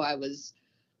Mexico, I was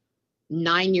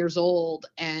 9 years old,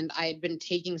 and I had been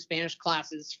taking Spanish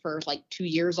classes for 2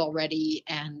 years already.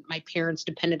 And my parents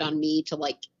depended on me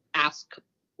to ask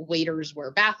waiters where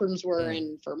bathrooms were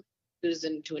and for menus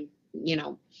and to,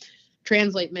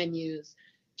 translate menus.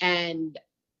 And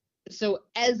so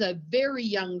as a very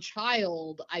young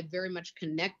child, I very much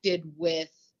connected with,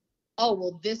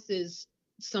 this is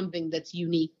something that's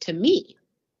unique to me.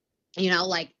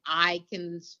 I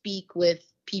can speak with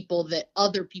people that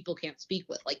other people can't speak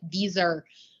with. These are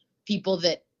people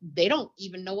that they don't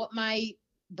even know what my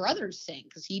brother's saying,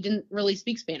 because he didn't really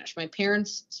speak Spanish. My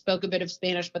parents spoke a bit of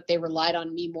Spanish, but they relied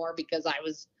on me more because I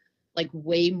was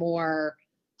way more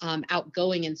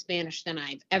outgoing in Spanish than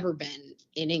I've ever been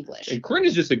in English. And Corinne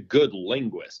is just a good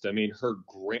linguist. Her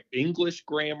English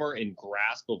grammar and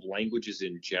grasp of languages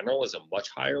in general is a much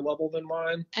higher level than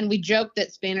mine. And we joke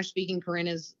that Spanish-speaking Corinne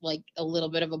is a little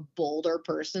bit of a bolder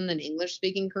person than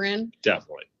English-speaking Corinne.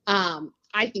 Definitely.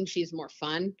 I think she's more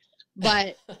fun,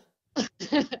 but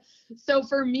so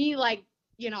for me,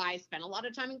 I spent a lot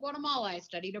of time in Guatemala. I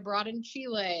studied abroad in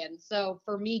Chile. And so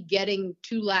for me, getting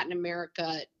to Latin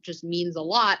America just means a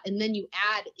lot. And then you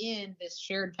add in this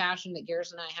shared passion that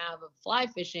Garrison and I have of fly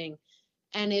fishing,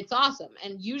 and it's awesome.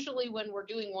 And usually when we're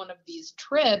doing one of these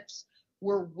trips,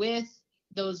 we're with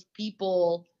those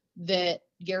people that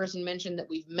Garrison mentioned that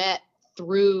we've met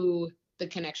through the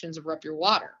connections of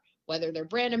RepYourWater, whether they're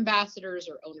brand ambassadors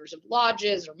or owners of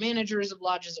lodges or managers of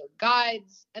lodges or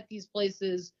guides at these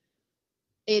places.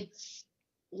 It's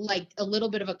like a little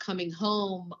bit of a coming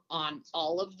home on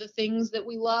all of the things that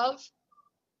we love.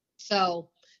 So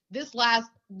this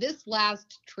last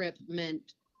trip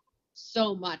meant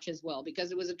so much as well,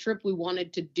 because it was a trip we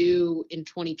wanted to do in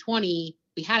 2020.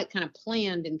 We had it kind of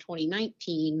planned in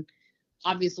 2019.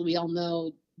 Obviously, we all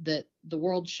know that the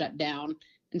world shut down,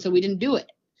 and so we didn't do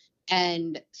it.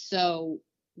 And so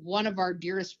one of our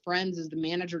dearest friends is the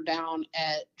manager down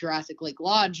at Jurassic Lake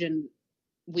Lodge, and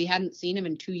we hadn't seen him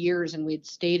in 2 years, and we'd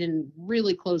stayed in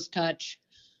really close touch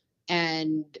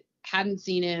and hadn't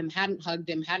seen him, hadn't hugged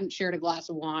him, hadn't shared a glass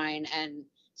of wine. And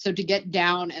so to get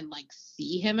down and like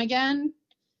see him again,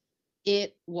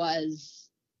 it was,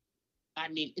 I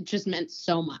mean, it just meant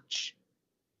so much.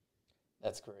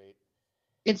 That's great.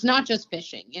 It's not just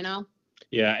fishing, you know?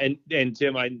 Yeah. And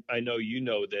Tim, I know you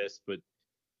know this, but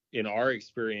in our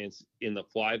experience in the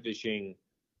fly fishing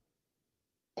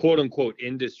quote unquote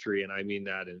industry, and I mean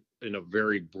that in a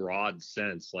very broad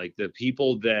sense, like the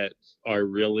people that are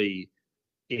really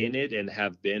in it and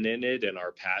have been in it and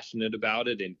are passionate about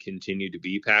it and continue to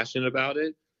be passionate about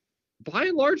it, by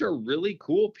and large are really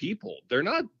cool people. They're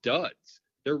not duds.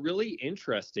 They're really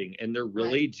interesting, and they're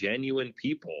really genuine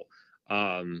people,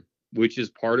 which is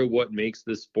part of what makes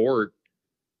the sport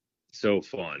so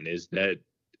fun, is that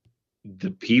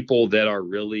the people that are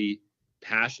really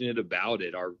passionate about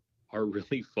it are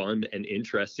really fun and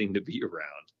interesting to be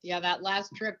around. Yeah, that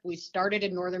last trip, we started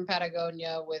in northern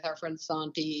Patagonia with our friend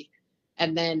Santi,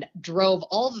 and then drove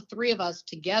all the three of us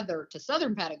together to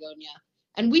southern Patagonia.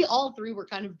 And we all three were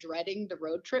kind of dreading the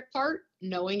road trip part,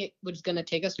 knowing it was going to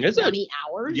take us 20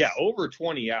 hours. Yeah, over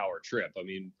 20-hour trip. I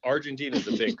mean, Argentina's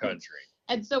a big country.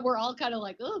 And so we're all kind of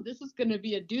like, oh, this is going to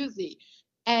be a doozy.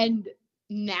 And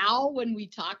now when we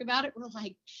talk about it, we're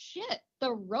like, shit,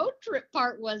 the road trip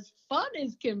part was fun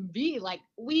as can be. Like,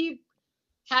 we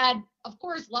had, of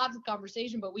course, lots of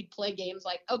conversation, but we'd play games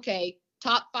like, okay,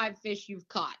 top 5 fish you've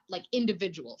caught, like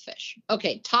individual fish.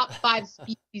 Okay, top 5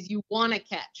 species you want to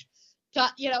catch.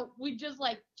 You know, we just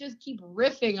keep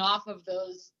riffing off of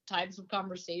those types of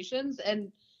conversations.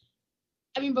 And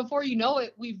I mean, before you know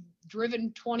it, we've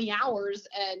driven 20 hours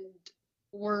and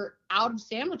we're out of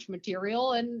sandwich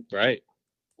material, and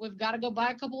we've got to go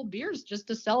buy a couple of beers just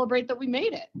to celebrate that we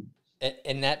made it.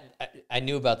 And that, I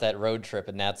knew about that road trip,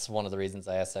 and that's one of the reasons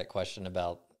I asked that question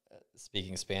about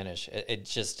speaking Spanish. It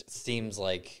just seems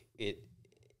like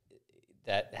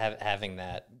having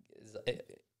that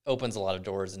it opens a lot of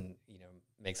doors, and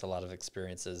makes a lot of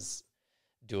experiences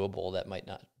doable that might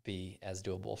not be as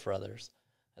doable for others.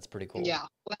 That's pretty cool. Yeah.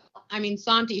 Well, I mean,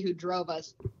 Santi, who drove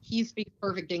us, he speaks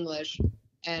perfect English,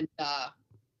 and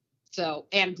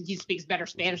and he speaks better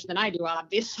Spanish than I do,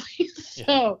 obviously.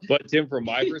 So, but Tim, from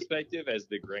my perspective as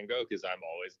the gringo, because I'm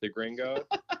always the gringo,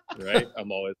 right?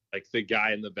 I'm always like the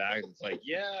guy in the back. It's like,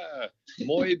 yeah,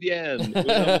 muy bien.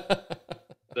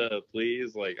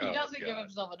 Please, like, he doesn't give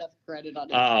himself enough credit on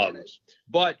Spanish.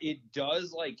 But it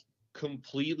does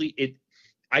completely.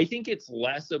 I think it's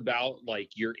less about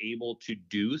you're able to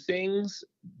do things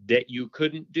that you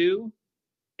couldn't do,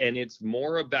 and it's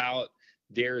more about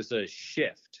there's a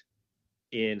shift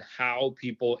in how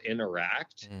people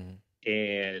interact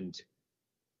and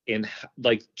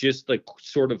just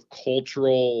sort of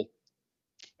cultural,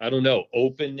 I don't know,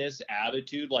 openness,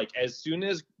 attitude. As soon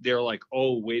as they're like,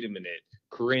 oh, wait a minute,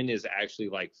 Corinne is actually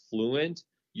fluent,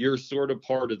 you're sort of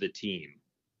part of the team.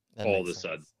 That all of a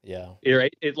sudden. Yeah.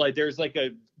 Right.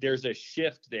 There's a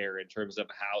shift there in terms of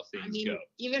how things go.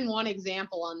 Even one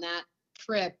example on that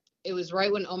trip, it was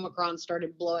right when Omicron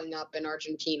started blowing up in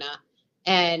Argentina,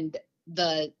 and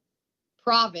the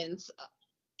province,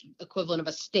 equivalent of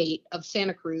a state of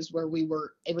Santa Cruz, where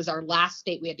it was our last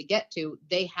state we had to get to,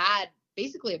 they had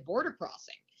basically a border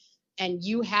crossing, and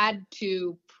you had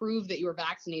to prove that you were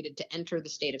vaccinated to enter the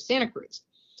state of Santa Cruz.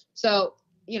 So,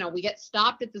 we get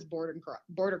stopped at this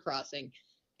border crossing,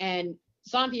 and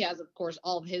Santi has, of course,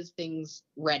 all of his things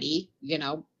ready.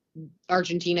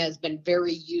 Argentina has been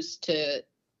very used to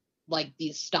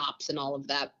these stops and all of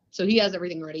that. So he has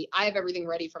everything ready. I have everything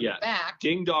ready from the back.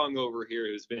 Ding Dong over here,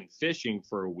 who's been fishing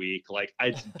for a week,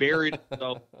 it's buried a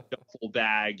duffel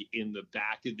bag in the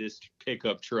back of this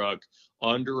pickup truck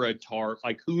under a tarp.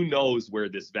 Who knows where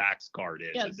this Vax card is?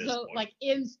 Yeah, at this so point.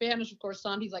 In Spanish, of course,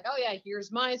 Santi's like, oh yeah,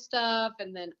 here's my stuff,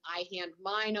 and then I hand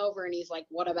mine over, and he's like,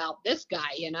 what about this guy?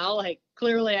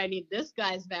 Clearly I need this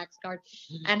guy's Vax card,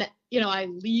 and I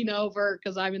lean over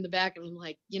because I'm in the back, and I'm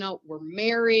like, we're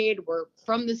married, we're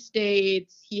from the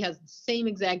States. He has the same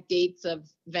exact dates of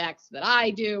Vax that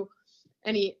I do,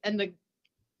 and the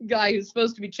guy who's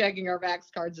supposed to be checking our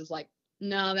Vax cards is like,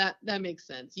 no, that makes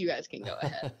sense. You guys can go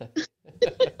ahead.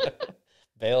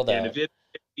 Bailed out. And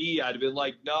me, I'd have been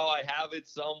like, no, I have it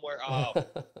somewhere. Oh,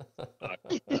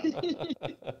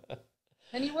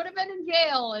 and he would have been in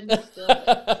jail and still.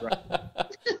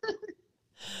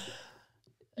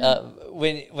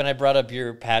 When I brought up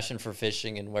your passion for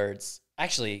fishing and where it's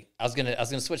actually, I was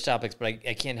gonna switch topics, but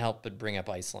I can't help but bring up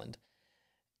Iceland.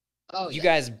 Oh, you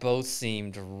guys both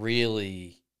seemed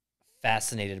really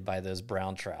fascinated by those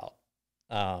brown trout.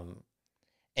 Some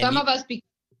of us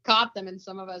caught them, and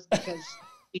some of us because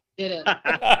we didn't.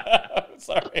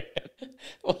 Sorry.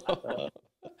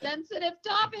 Sensitive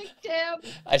topic, Tim.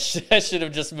 I should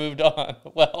have just moved on.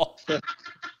 Well.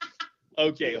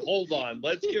 Okay, hold on.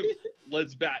 Let's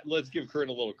give Corinne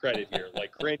a little credit here.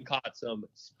 Like, Corinne caught some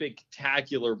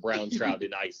spectacular brown trout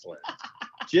in Iceland.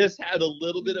 Just had a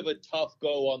little bit of a tough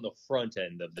go on the front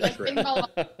end of the trip.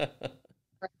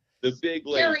 The big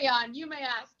lake. Carry on. You may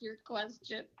ask your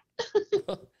question.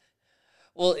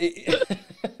 Well,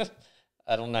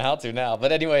 I don't know how to now,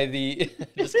 but anyway,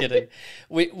 just kidding.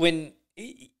 When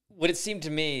what it seemed to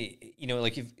me,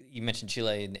 like you mentioned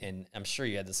Chile, and I'm sure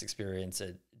you had this experience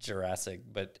at Jurassic,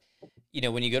 but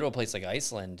when you go to a place like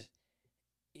Iceland,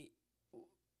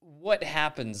 what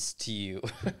happens to you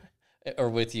or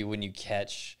with you when you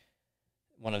catch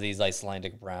one of these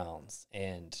Icelandic browns?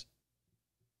 And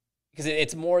because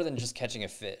it's more than just catching a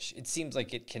fish, it seems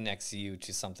like it connects you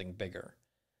to something bigger.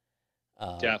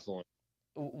 Definitely.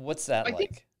 What's that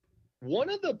like? One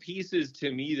of the pieces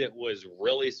to me that was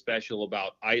really special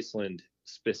about Iceland,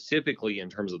 specifically in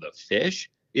terms of the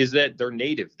fish, is that they're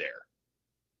native there.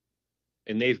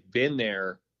 And they've been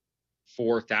there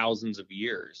for thousands of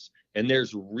years. And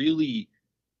there's really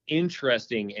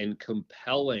interesting and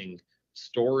compelling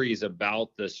stories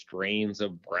about the strains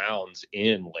of browns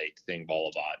in Lake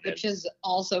Thingvallavatn. Which is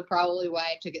also probably why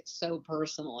I took it so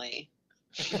personally,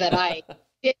 that I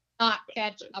did not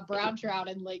catch a brown trout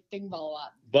in Lake Thingvallavatn.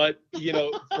 But,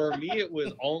 for me, it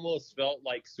was almost felt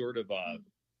like sort of a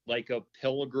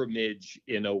pilgrimage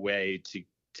in a way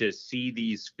to see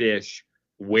these fish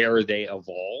where they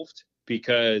evolved,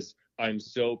 because I'm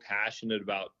so passionate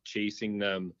about chasing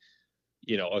them,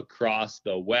 across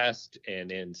the West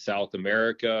and in South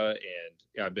America.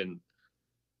 And I've been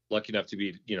lucky enough to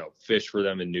be, fish for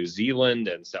them in New Zealand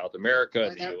and South America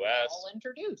and the US. All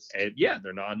introduced. And yeah,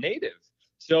 they're non-native.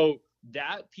 So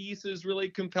that piece is really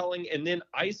compelling. And then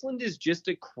Iceland is just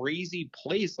a crazy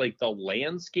place. Like, the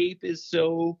landscape is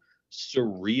so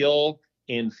surreal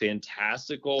and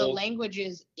fantastical. The language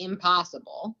is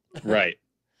impossible. Right.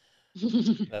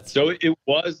 So it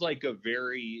was like a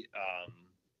very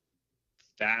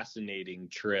fascinating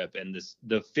trip, and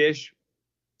the fish,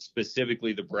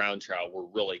 specifically the brown trout, were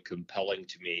really compelling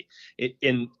to me.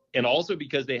 And also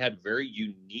because they had very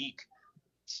unique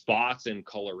spots and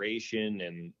coloration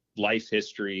and life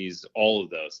histories, all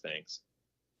of those things.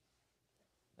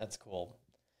 That's cool.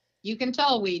 You can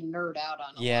tell we nerd out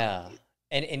on a lot.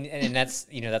 And that's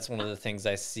that's one of the things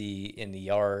I see in the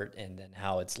art, and then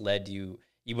how it's led you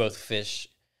both fish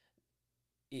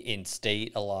in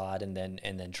state a lot and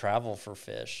then travel for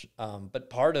fish. But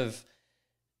part of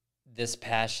this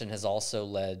passion has also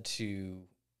led to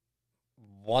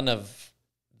one of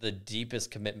the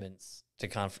deepest commitments to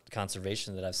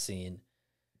conservation that I've seen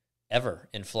ever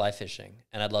in fly fishing.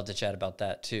 And I'd love to chat about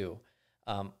that too.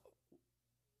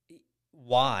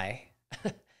 Why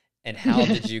and how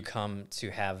did you come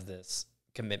to have this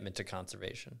commitment to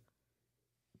conservation?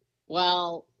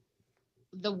 Well,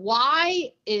 the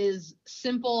why is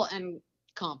simple and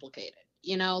complicated.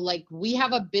 Like, we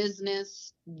have a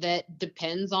business that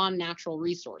depends on natural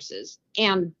resources.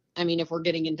 And I mean, if we're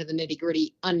getting into the nitty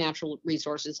gritty, unnatural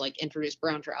resources like introduced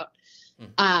brown trout.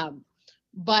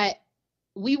 But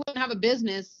we wouldn't have a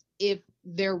business if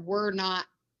there were not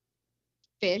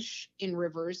fish in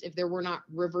rivers, if there were not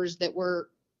rivers that were,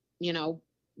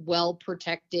 well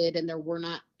protected, and there were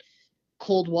not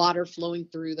cold water flowing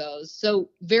through those. So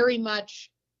very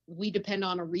much we depend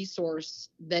on a resource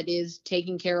that is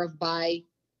taken care of by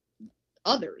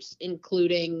others,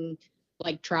 including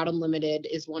like Trout Unlimited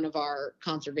is one of our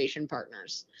conservation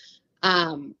partners.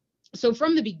 So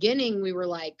from the beginning, we were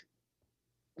like,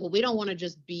 well, we don't want to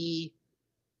just be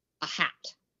a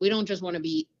hat. We don't just want to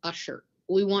be a shirt.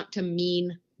 We want to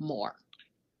mean more.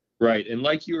 Right. And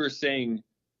like you were saying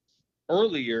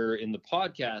earlier in the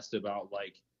podcast about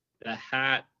like the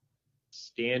hat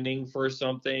standing for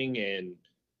something and,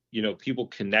 people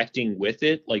connecting with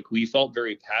it, like we felt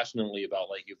very passionately about,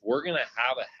 like, if we're going to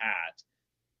have a hat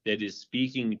that is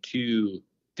speaking to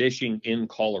fishing in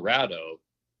Colorado,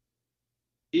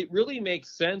 it really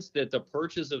makes sense that the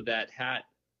purchase of that hat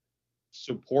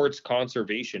supports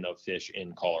conservation of fish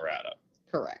in Colorado.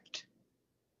 Correct.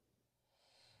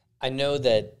 I know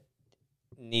that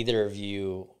neither of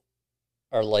you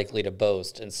are likely to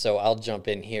boast, and so I'll jump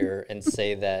in here and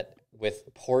say that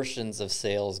with portions of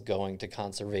sales going to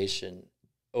conservation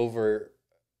over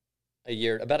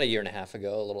about a year and a half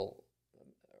ago,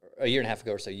 a year and a half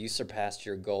ago or so, you surpassed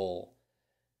your goal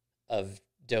of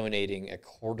donating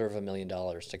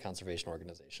 $250,000 to conservation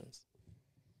organizations.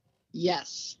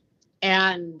 Yes.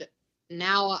 And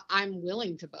now I'm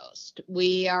willing to boast.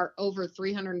 We are over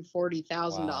 $340,000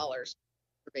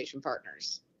 conservation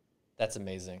partners. That's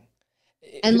amazing.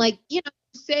 And like,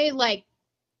 say like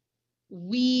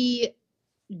we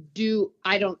do,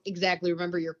 I don't exactly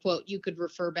remember your quote. You could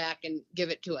refer back and give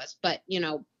it to us, but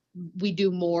we do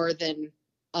more than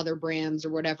other brands or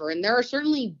whatever. And there are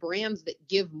certainly brands that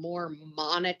give more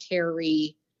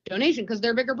monetary donation because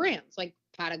they're bigger brands. Like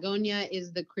Patagonia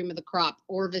is the cream of the crop.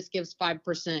 Orvis gives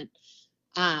 5%.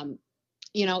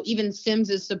 Even Sims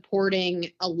is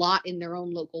supporting a lot in their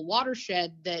own local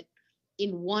watershed that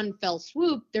in one fell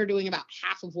swoop, they're doing about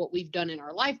half of what we've done in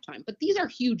our lifetime. But these are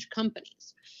huge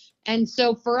companies. And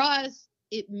so for us,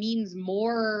 it means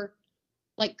more.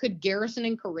 Like, could Garrison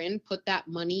and Corinne put that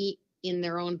money in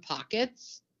their own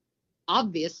pockets?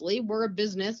 Obviously, we're a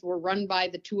business. We're run by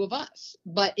the two of us.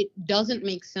 But it doesn't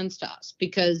make sense to us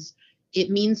because it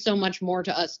means so much more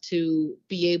to us to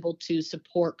be able to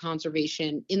support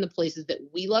conservation in the places that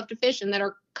we love to fish and that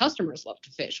our customers love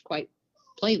to fish, quite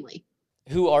plainly.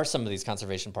 Who are some of these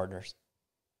conservation partners?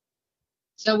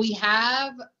 So we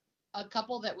have a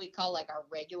couple that we call like our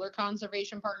regular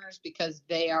conservation partners because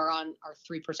they are on our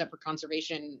 3% for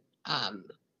conservation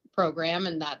program.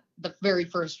 And that the very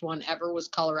first one ever was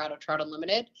Colorado Trout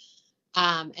Unlimited.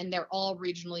 And they're all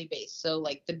regionally based. So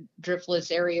like the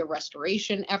Driftless Area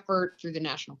Restoration Effort through the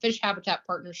National Fish Habitat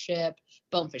Partnership,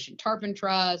 Bonefish and Tarpon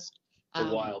Trust. The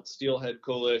Wild Steelhead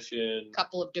Coalition. A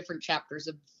couple of different chapters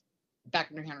of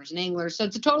Backcountry Hunters and Anglers. So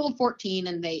it's a total of 14,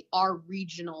 and they are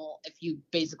regional if you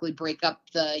basically break up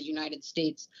the United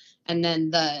States. And then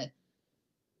the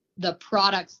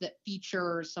products that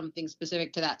feature something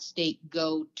specific to that state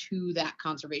go to that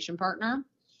conservation partner.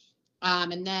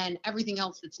 And then everything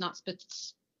else that's not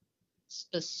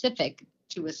specific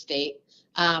to a state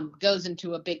goes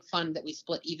into a big fund that we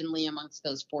split evenly amongst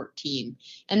those 14.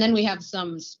 And then we have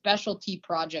some specialty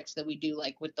projects that we do,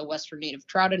 like with the Western Native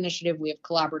Trout Initiative. We have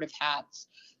collaborative hats.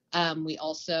 We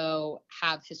also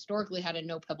have historically had a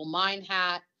No Pebble Mine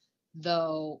hat,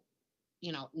 though,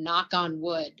 knock on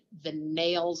wood, the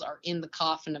nails are in the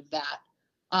coffin of that.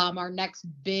 Our next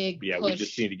big push, we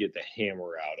just need to get the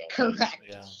hammer out on correct.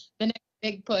 Yeah. The next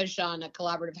big push on a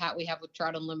collaborative hat we have with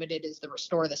Trout Unlimited is the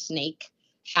Restore the Snake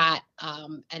hat,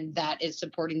 and that is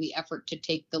supporting the effort to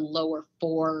take the lower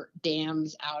 4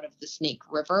 dams out of the Snake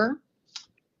River.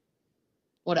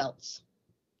 What else?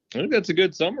 I think that's a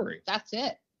good summary. That's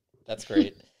it. That's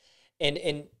great.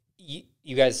 And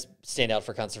you guys stand out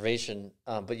for conservation,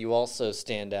 but you also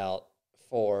stand out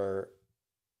for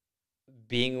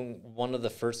being one of the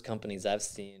first companies I've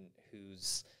seen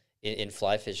who's in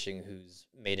fly fishing who's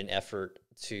made an effort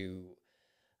to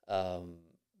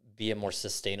be a more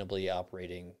sustainably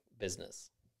operating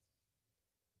business.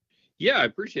 Yeah, I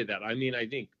appreciate that. I mean, I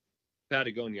think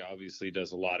Patagonia obviously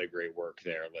does a lot of great work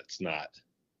there. Let's not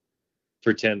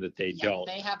pretend that they don't.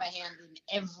 They have a hand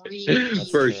in every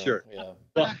for sure. Yeah.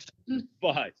 But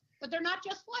they're not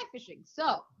just fly fishing.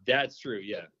 So that's true.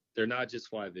 Yeah. They're not just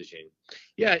fly fishing.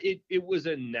 Yeah, it was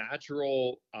a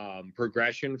natural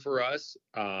progression for us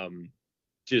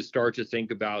to start to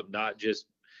think about not just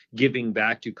giving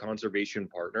back to conservation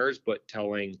partners, but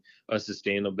telling a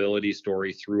sustainability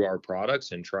story through our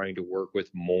products and trying to work with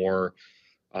more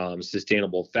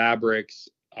sustainable fabrics.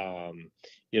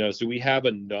 So we have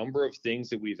a number of things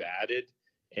that we've added.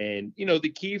 And,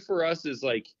 the key for us is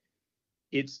like,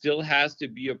 it still has to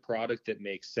be a product that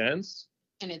makes sense.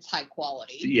 And it's high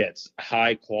quality. Yeah, it's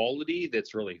high quality.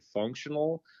 That's really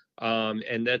functional.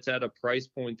 And that's at a price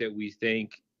point that we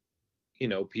think,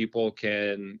 people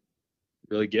can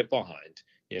really get behind,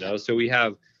 So we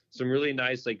have some really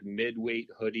nice, like mid-weight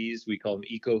hoodies. We call them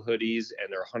eco hoodies,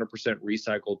 and they're 100%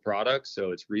 recycled products.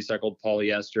 So it's recycled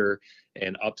polyester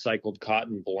and upcycled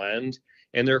cotton blend.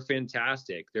 And they're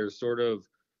fantastic. They're sort of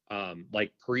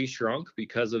like pre-shrunk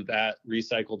because of that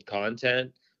recycled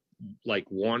content, like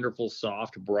wonderful,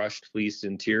 soft, brushed fleece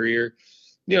interior.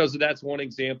 So that's one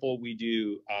example. We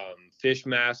do fish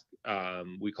mask.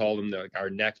 We call them our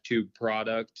neck tube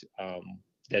product.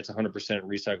 That's 100%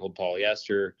 recycled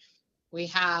polyester. We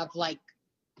have like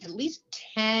at least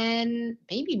 10,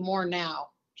 maybe more now.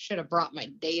 Should have brought my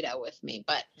data with me,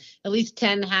 but at least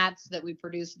 10 hats that we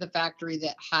produce at the factory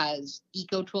that has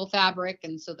eco-twill fabric.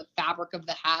 And so the fabric of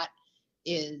the hat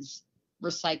is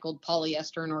recycled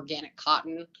polyester and organic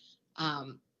cotton.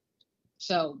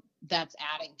 So that's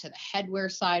adding to the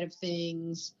headwear side of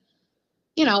things.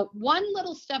 You know, one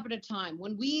little step at a time.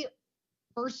 When we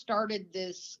first started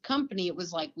this company, it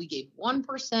was like we gave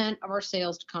 1% of our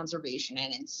sales to conservation.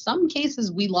 And in some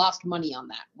cases, we lost money on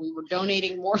that. We were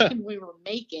donating more than we were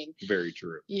making. Very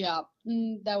true. Yeah,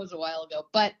 that was a while ago.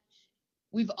 But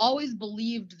we've always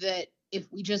believed that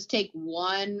if we just take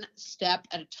one step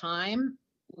at a time,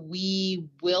 we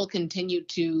will continue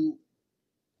to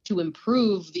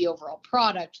improve the overall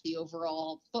product, the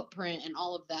overall footprint, and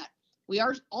all of that. We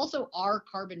are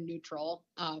carbon neutral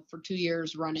for 2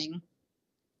 years running.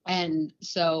 And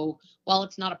so while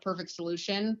it's not a perfect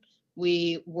solution,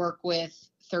 we work with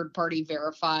third-party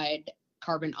verified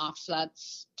carbon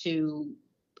offsets to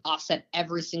offset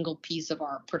every single piece of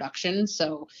our production.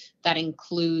 So that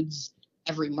includes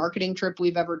every marketing trip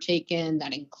we've ever taken.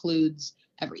 That includes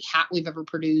every hat we've ever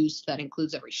produced. That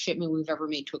includes every shipment we've ever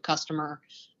made to a customer.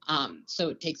 So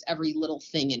it takes every little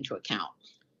thing into account.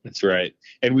 That's right.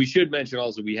 And we should mention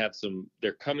also, we have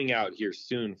they're coming out here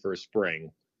soon for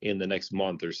spring in the next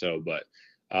month or so, but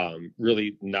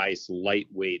really nice,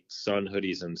 lightweight sun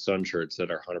hoodies and sun shirts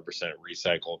that are 100%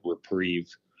 recycled, reprieve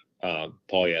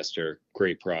polyester,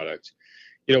 great product.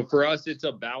 You know, for us, it's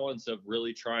a balance of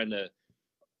really trying to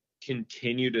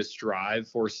continue to strive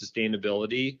for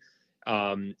sustainability.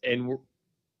 And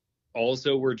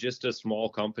we're just a small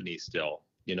company still,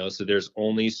 you know, so there's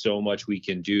only so much we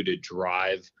can do to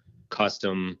drive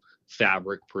custom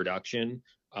fabric production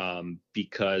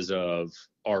because of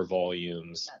our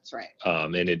volumes. That's right.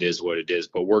 And it is what it is,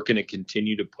 but we're going to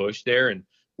continue to push there, and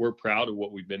we're proud of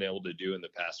what we've been able to do in the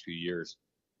past few years.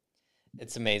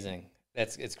 It's amazing.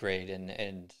 It's great.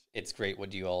 And it's great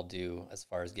what you all do as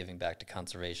far as giving back to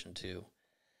conservation too.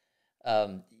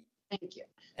 Thank you.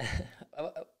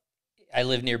 I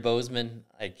live near Bozeman.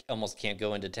 I almost can't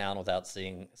go into town without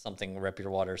seeing something Rep Your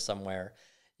Water somewhere.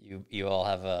 You all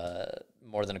have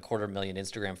more than 250,000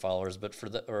 Instagram followers, but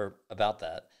about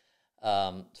that.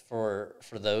 For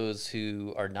those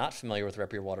who are not familiar with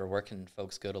Rep Your Water, where can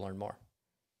folks go to learn more?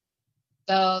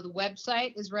 So the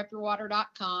website is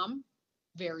repyourwater.com.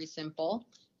 Very simple.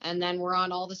 And then we're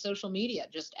on all the social media,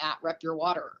 just at Rep Your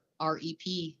Water,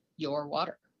 REP Your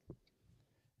Water.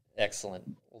 Excellent.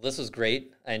 Well, this was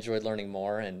great. I enjoyed learning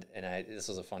more, and this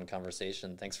was a fun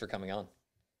conversation. Thanks for coming on.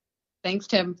 Thanks,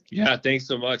 Tim. Yeah, thanks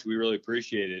so much. We really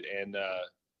appreciate it. And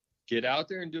get out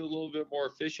there and do a little bit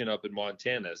more fishing up in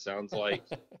Montana. Sounds like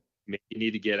maybe you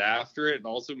need to get after it, and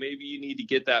also maybe you need to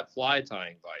get that fly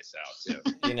tying vise out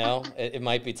too. You know, it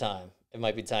might be time. It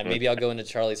might be time. Maybe I'll go into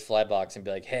Charlie's fly box and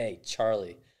be like, "Hey,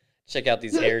 Charlie, check out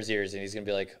these hare's ears," and he's gonna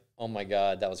be like, "Oh my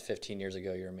God, that was 15 years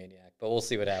ago. You're a maniac." But we'll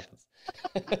see what happens.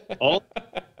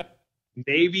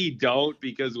 Maybe don't,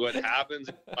 because what happens,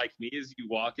 like me, is you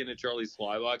walk into Charlie's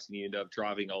fly box and you end up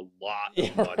dropping a lot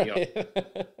of money on.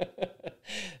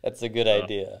 That's a good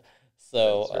idea.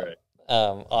 So that's right.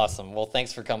 Awesome. Well,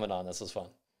 thanks for coming on. This was fun.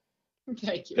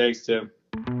 Thank you. Thanks, Tim.